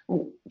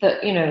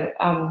that,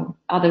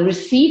 are the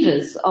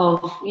receivers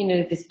of,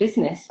 this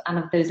business and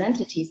of those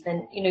entities,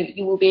 then,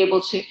 you will be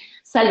able to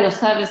sell your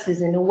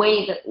services in a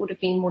way that would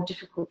have been more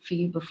difficult for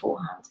you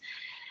beforehand.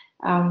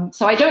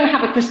 So I don't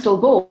have a crystal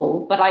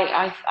ball, but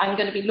I'm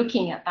going to be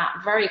looking at that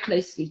very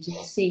closely to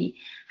see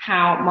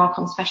how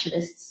Marcom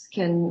specialists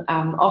can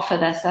offer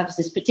their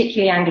services,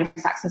 particularly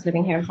Anglo-Saxons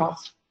living here in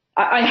France.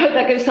 I hope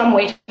that goes some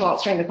way to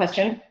answering the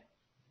question.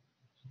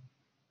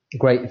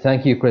 Great.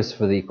 Thank you, Chris,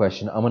 for the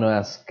question. I'm going to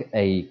ask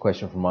a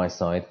question from my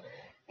side.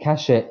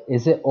 Kasha,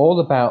 is it all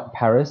about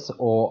Paris,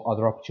 or are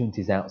there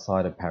opportunities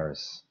outside of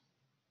Paris?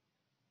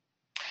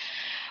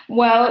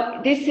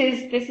 Well, this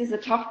is a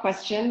tough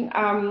question.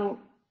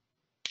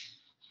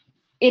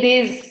 It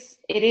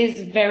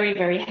is very,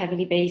 very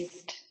heavily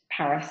based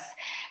Paris.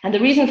 And the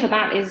reason for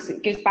that is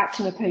it goes back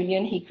to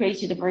Napoleon. He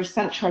created a very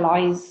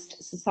centralized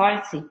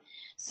society.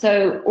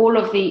 So all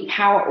of the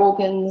power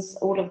organs,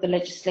 all of the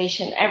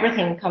legislation,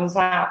 everything comes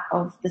out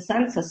of the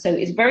center. So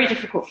it's very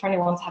difficult for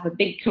anyone to have a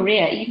big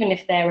career, even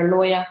if they're a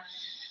lawyer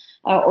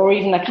or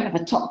even a kind of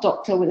a top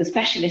doctor with a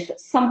specialist. At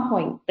some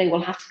point, they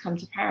will have to come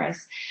to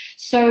Paris.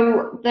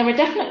 So there are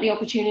definitely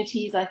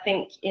opportunities, I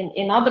think,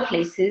 in other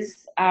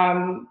places,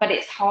 but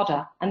it's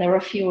harder and there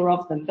are fewer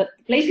of them. But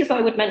the places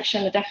I would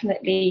mention are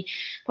definitely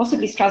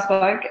possibly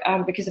Strasbourg,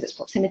 because of its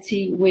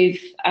proximity with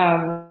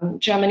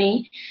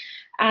Germany,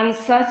 and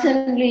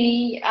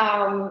certainly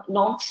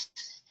Nantes,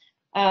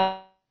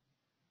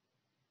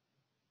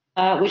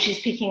 which is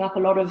picking up a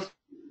lot of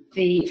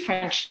the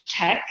French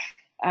tech.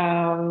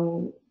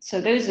 So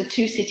those are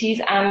two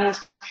cities, and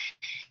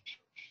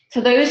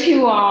for those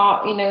who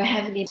are,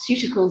 heavily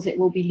pharmaceuticals, it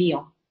will be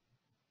Lyon.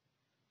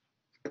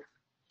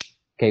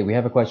 Okay, we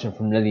have a question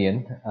from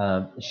Lillian.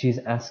 She's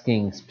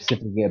asking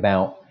specifically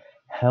about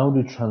how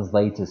do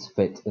translators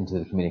fit into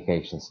the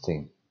communications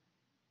team?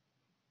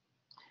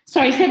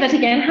 Sorry, say that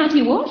again. How do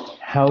you what?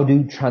 How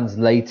do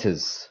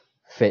translators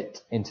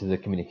fit into the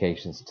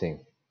communications team?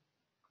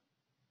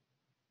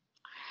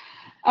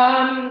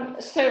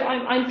 So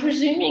I'm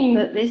presuming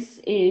that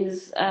this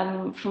is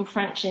from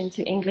French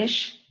into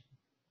English.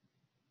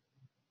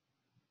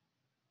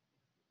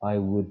 I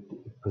would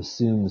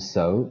presume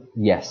so,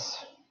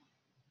 yes.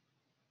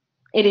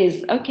 It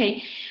is,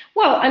 okay.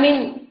 Well, I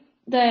mean,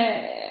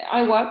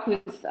 I work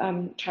with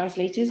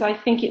translators. I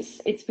think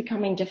it's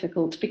becoming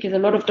difficult because a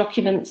lot of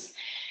documents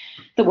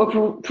that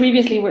were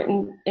previously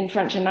written in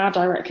French are now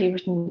directly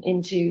written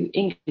into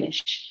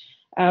English.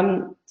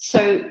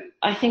 So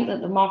I think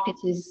that the market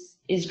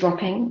is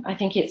dropping. I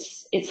think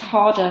it's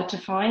harder to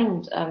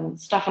find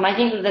stuff, and I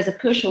think that there's a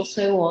push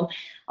also on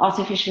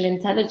artificial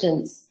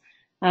intelligence.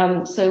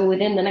 So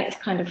within the next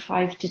kind of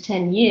 5 to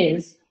 10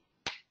 years,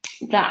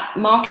 that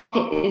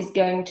market is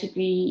going to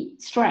be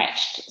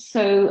stretched.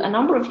 So a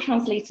number of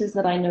translators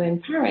that I know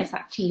in Paris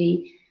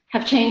actually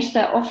have changed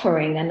their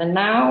offering and are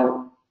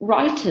now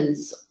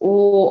writers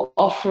or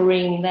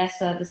offering their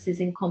services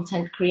in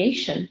content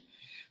creation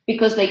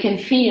because they can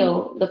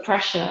feel the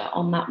pressure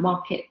on that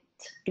market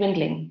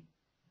dwindling.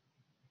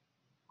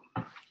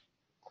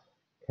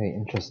 Okay,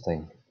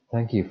 interesting.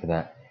 Thank you for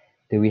that.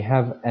 Do we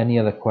have any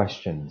other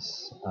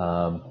questions?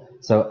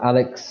 So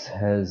Alex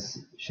has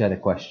shared a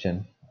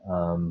question.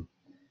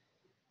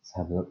 Let's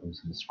have a look. I'm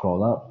just going to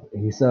scroll up.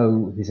 He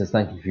says,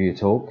 thank you for your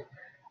talk.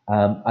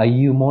 Are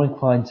you more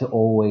inclined to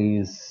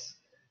always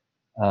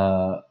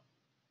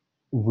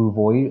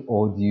vouvoyer,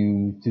 or do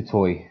you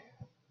tutoyer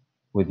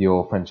with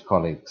your French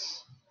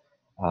colleagues?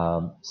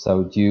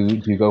 So do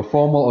you go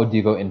formal or do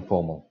you go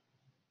informal?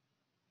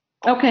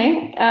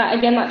 Okay,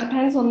 again, that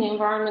depends on the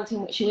environment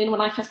in which you're in.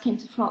 When I first came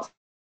to France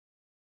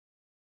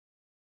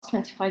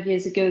 25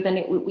 years ago,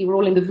 then we were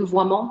all in the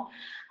vouvoiement,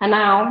 and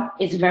now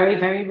it's very,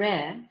 very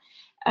rare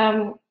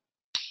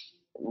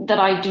that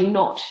I do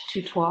not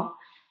tutoie.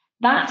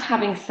 That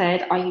having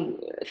said, I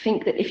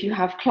think that if you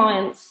have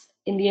clients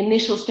in the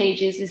initial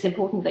stages, it's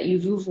important that you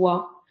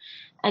vouvoie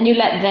and you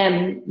let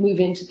them move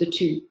into the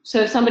tu.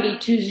 So if somebody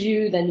tues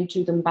you, then you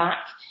tue them back.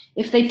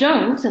 If they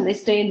don't and they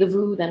stay in the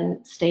vous, then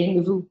stay in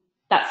the vous.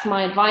 That's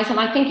my advice. And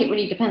I think it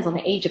really depends on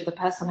the age of the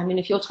person. I mean,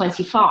 if you're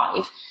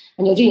 25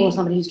 and you're dealing with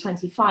somebody who's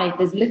 25,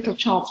 there's little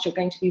chance you're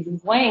going to be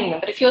vouvoying them.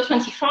 But if you're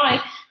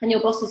 25 and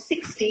your boss is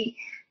 60,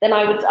 then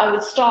I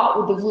would start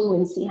with the vous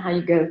and see how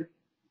you go.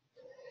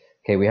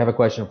 Okay, we have a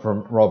question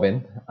from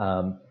Robin.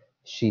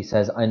 She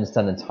says, I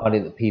understand entirely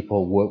that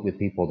people work with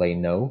people they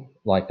know,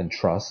 like, and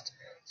trust,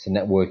 so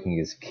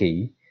networking is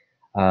key.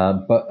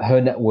 But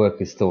her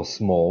network is still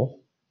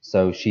small,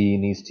 so she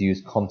needs to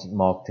use content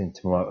marketing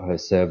to promote her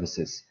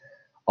services.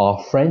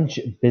 Are French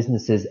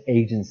businesses,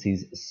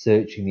 agencies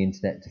searching the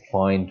internet to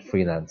find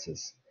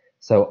freelancers?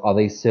 So are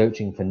they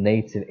searching for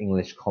native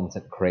English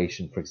content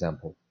creation, for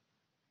example?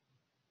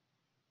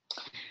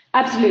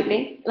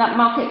 Absolutely. That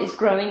market is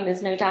growing.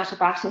 There's no doubt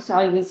about it. So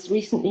I was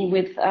recently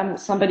with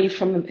somebody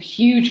from a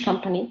huge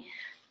company,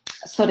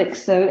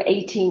 Sodexo,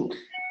 18th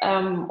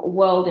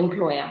world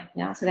employer.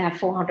 Yeah, so they have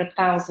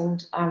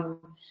 400,000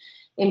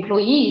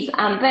 employees,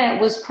 and there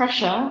was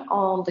pressure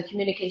on the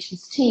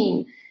communications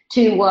team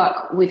to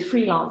work with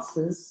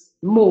freelancers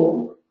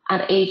more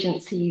and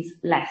agencies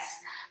less.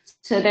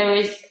 So there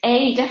is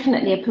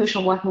definitely a push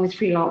on working with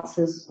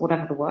freelancers,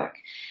 whatever the work,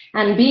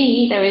 and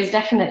B, there is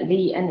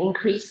definitely an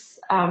increase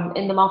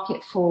in the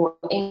market for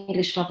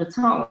English mother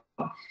tongue,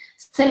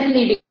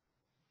 simply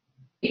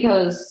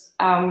because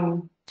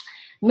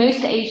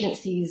most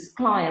agencies'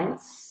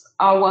 clients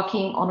are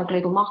working on a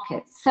global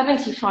market.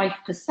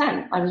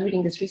 75%, I was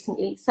reading this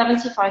recently,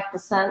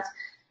 75%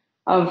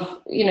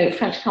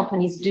 French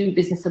companies do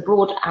business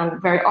abroad,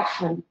 and very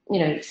often,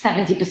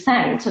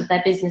 70% of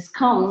their business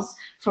comes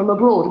from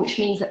abroad, which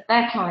means that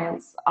their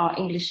clients are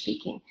English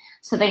speaking.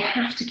 So they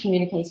have to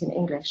communicate in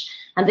English.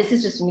 And this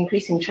is just an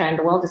increasing trend.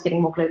 The world is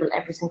getting more global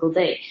every single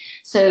day.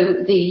 So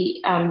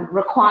the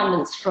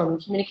requirements from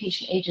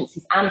communication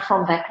agencies and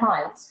from their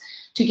clients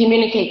to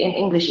communicate in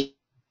English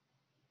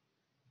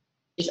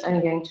is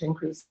only going to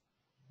increase.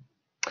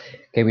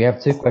 Okay, we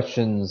have two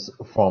questions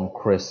from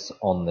Chris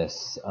on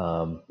this,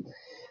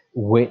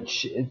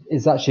 which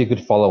is actually a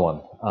good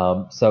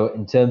follow-on. So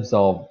in terms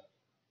of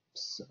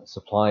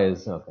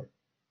suppliers, okay,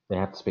 they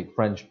have to speak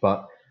French,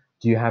 but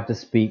do you have to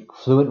speak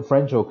fluent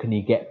French, or can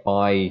you get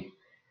by,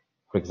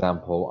 for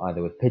example,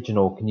 either with Pidgin,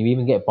 or can you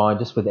even get by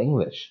just with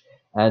English?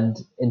 And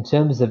in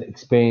terms of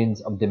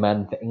experience of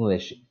demand for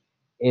English,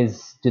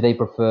 do they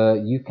prefer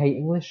UK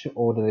English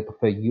or do they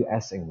prefer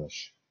US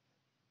English?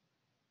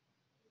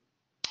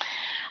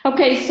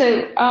 Okay,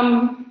 so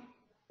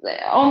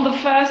on the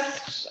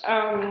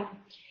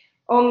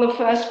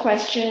first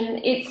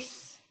question,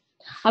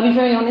 I'll be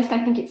very honest,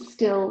 I think it's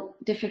still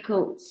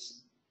difficult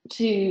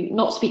to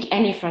not speak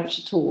any French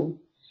at all,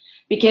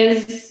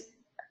 because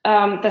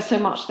there's so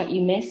much that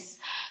you miss.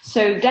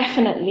 So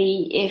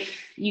definitely,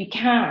 if you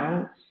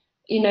can,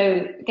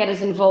 get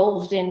as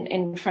involved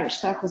in French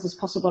circles as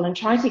possible, and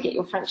try to get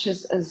your French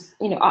as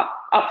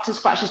up to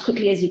scratch as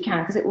quickly as you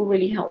can, because it will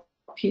really help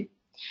you.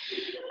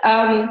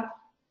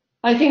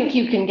 I think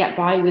you can get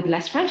by with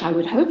less French. I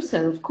would hope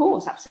so, of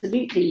course,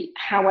 absolutely.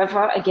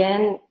 However,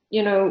 again,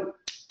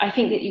 I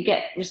think that you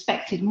get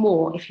respected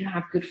more if you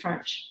have good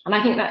French, and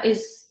I think that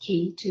is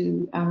key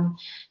to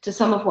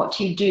some of what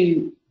you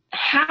do.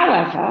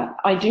 However,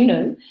 I do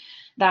know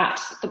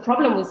that the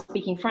problem with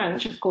speaking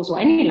French, of course, or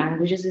any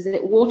languages, is that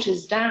it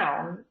waters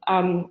down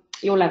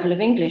your level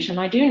of English. And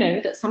I do know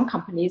that some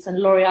companies, and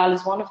L'Oreal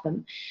is one of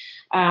them,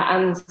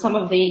 and some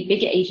of the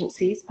bigger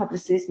agencies,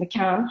 Publicis,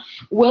 McCann,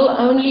 will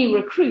only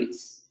recruit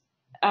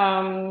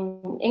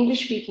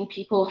English-speaking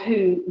people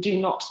who do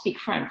not speak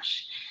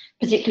French,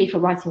 particularly for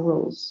writing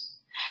rules.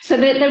 So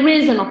there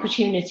is an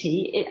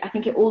opportunity. I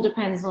think it all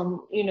depends on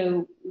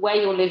where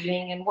you're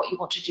living and what you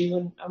want to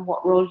do and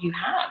what role you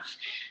have.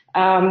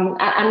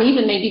 And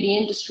even maybe the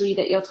industry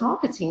that you're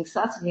targeting.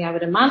 Certainly, I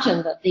would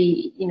imagine that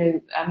the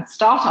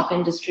startup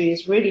industry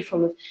is really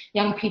full of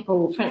young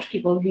people, French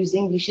people whose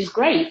English is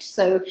great.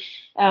 So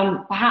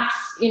perhaps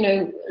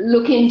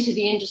look into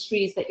the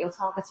industries that you're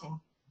targeting.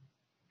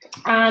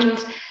 And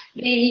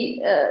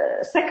the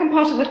second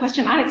part of the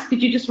question, Alex,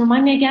 could you just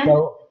remind me again?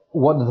 So,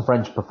 what do the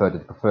French prefer? Do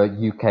they prefer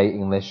UK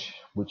English,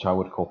 which I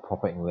would call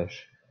proper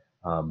English,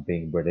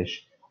 being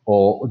British,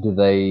 or do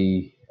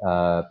they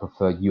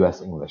prefer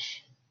US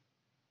English?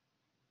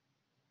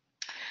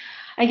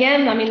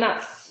 Again, I mean,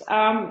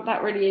 that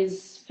really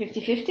is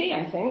 50-50,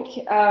 I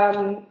think.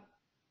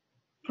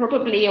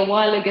 Probably a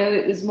while ago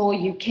it was more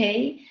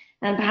UK,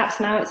 and perhaps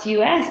now it's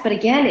US. But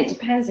again, it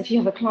depends. If you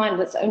have a client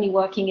that's only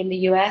working in the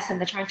US and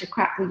they're trying to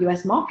crack the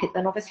US market,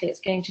 then obviously it's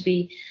going to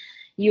be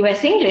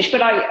US English.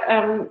 But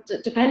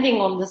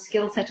depending on the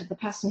skill set of the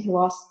person who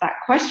asked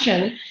that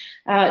question,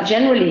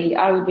 generally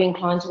I would be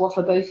inclined to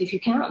offer both if you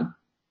can.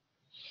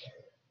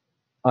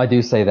 I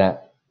do say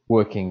that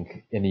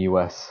working in a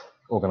US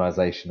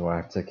organization where I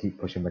have to keep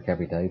pushing back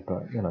every day,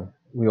 but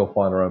we all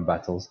find our own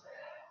battles.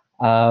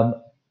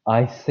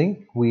 I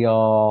think we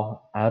are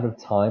out of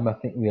time. I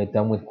think we are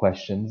done with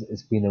questions.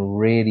 It's been a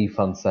really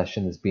fun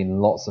session. There's been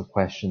lots of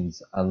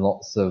questions and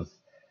lots of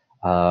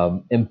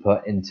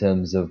input in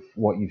terms of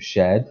what you've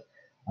shared.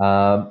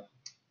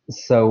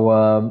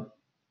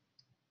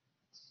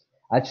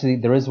 Actually,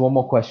 there is one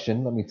more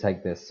question. Let me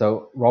take this.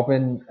 So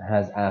Robin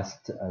has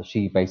asked,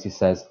 she basically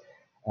says,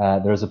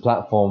 there is a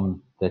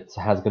platform that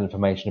has good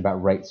information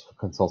about rates for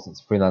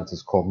consultants,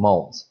 freelancers called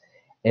Malt.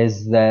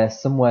 Is there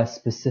somewhere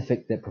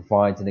specific that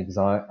provides an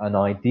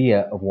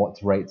idea of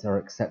what rates are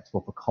acceptable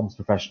for comms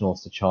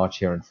professionals to charge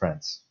here in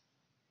France?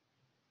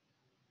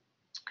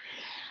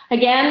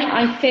 Again,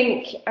 I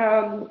think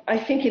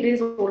it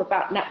is all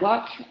about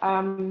network.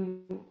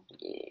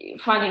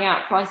 Finding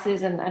out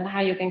prices and how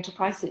you're going to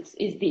price it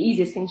is the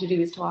easiest thing to do,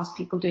 is to ask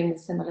people doing a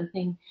similar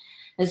thing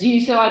as you.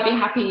 So I'd be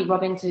happy,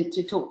 Robin,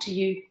 to talk to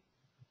you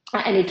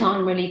at any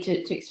time, really,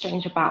 to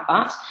exchange about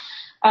that.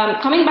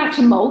 Coming back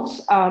to Malt,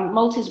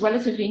 Malt is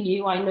relatively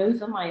new. I know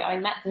them. I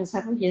met them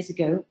several years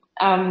ago.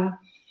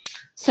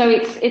 So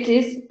it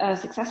is a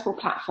successful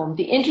platform.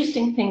 The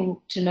interesting thing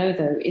to know,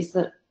 though, is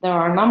that there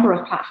are a number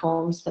of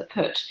platforms that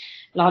put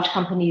large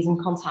companies in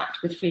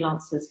contact with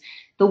freelancers.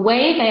 The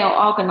way they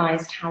are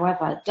organized,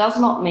 however, does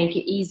not make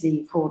it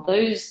easy for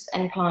those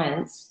end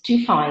clients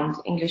to find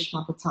English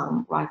mother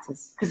tongue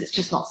writers, because it's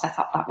just not set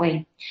up that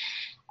way.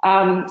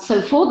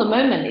 So for the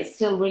moment, it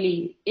still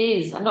really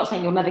is. I'm not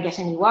saying you'll never get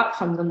any work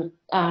from them.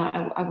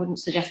 I wouldn't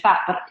suggest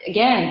that. But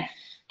again,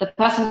 the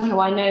person who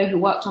I know who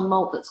worked on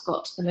Malt that's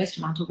got the most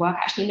amount of work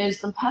actually knows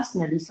them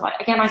personally. So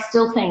again, I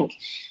still think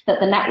that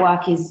the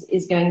network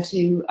is going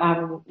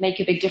to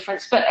make a big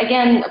difference. But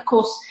again, of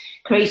course,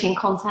 creating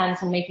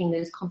content and making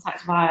those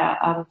contacts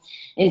via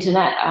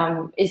internet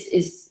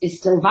is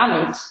still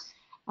valid.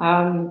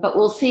 But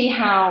we'll see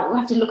we'll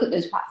have to look at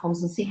those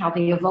platforms and see how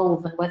they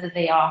evolve and whether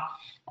they are,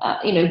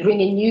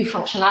 bringing new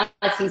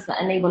functionalities that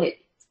enable it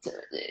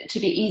to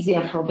be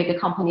easier for bigger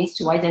companies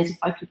to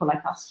identify people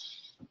like us.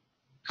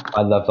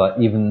 I love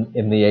that. Even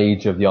in the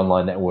age of the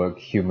online network,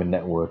 human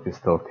network is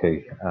still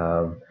key,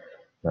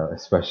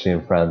 especially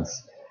in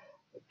France.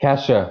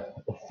 Kasha,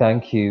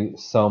 thank you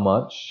so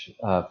much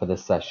for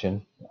this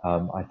session.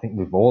 I think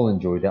we've all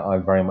enjoyed it. I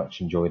very much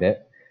enjoyed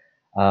it.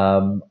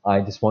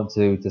 I just want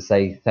to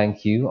say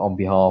thank you on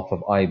behalf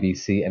of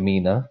IABC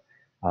EMENA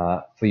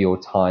for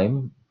your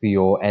time, for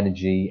your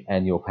energy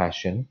and your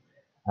passion.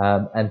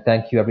 And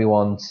thank you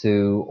everyone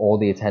to all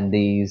the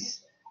attendees.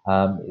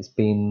 It's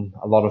been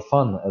a lot of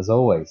fun as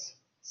always.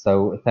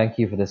 So thank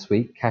you for this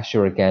week.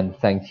 Kasha, again,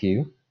 thank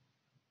you.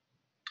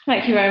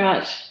 Thank you very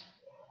much.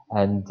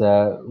 And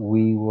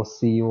we will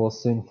see you all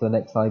soon for the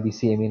next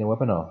IABC EMENA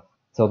webinar.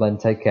 Till then,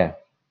 take care.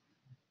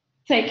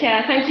 Take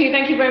care. Thank you.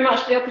 Thank you very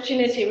much for the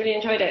opportunity. Really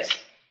enjoyed it.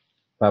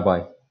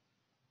 Bye-bye.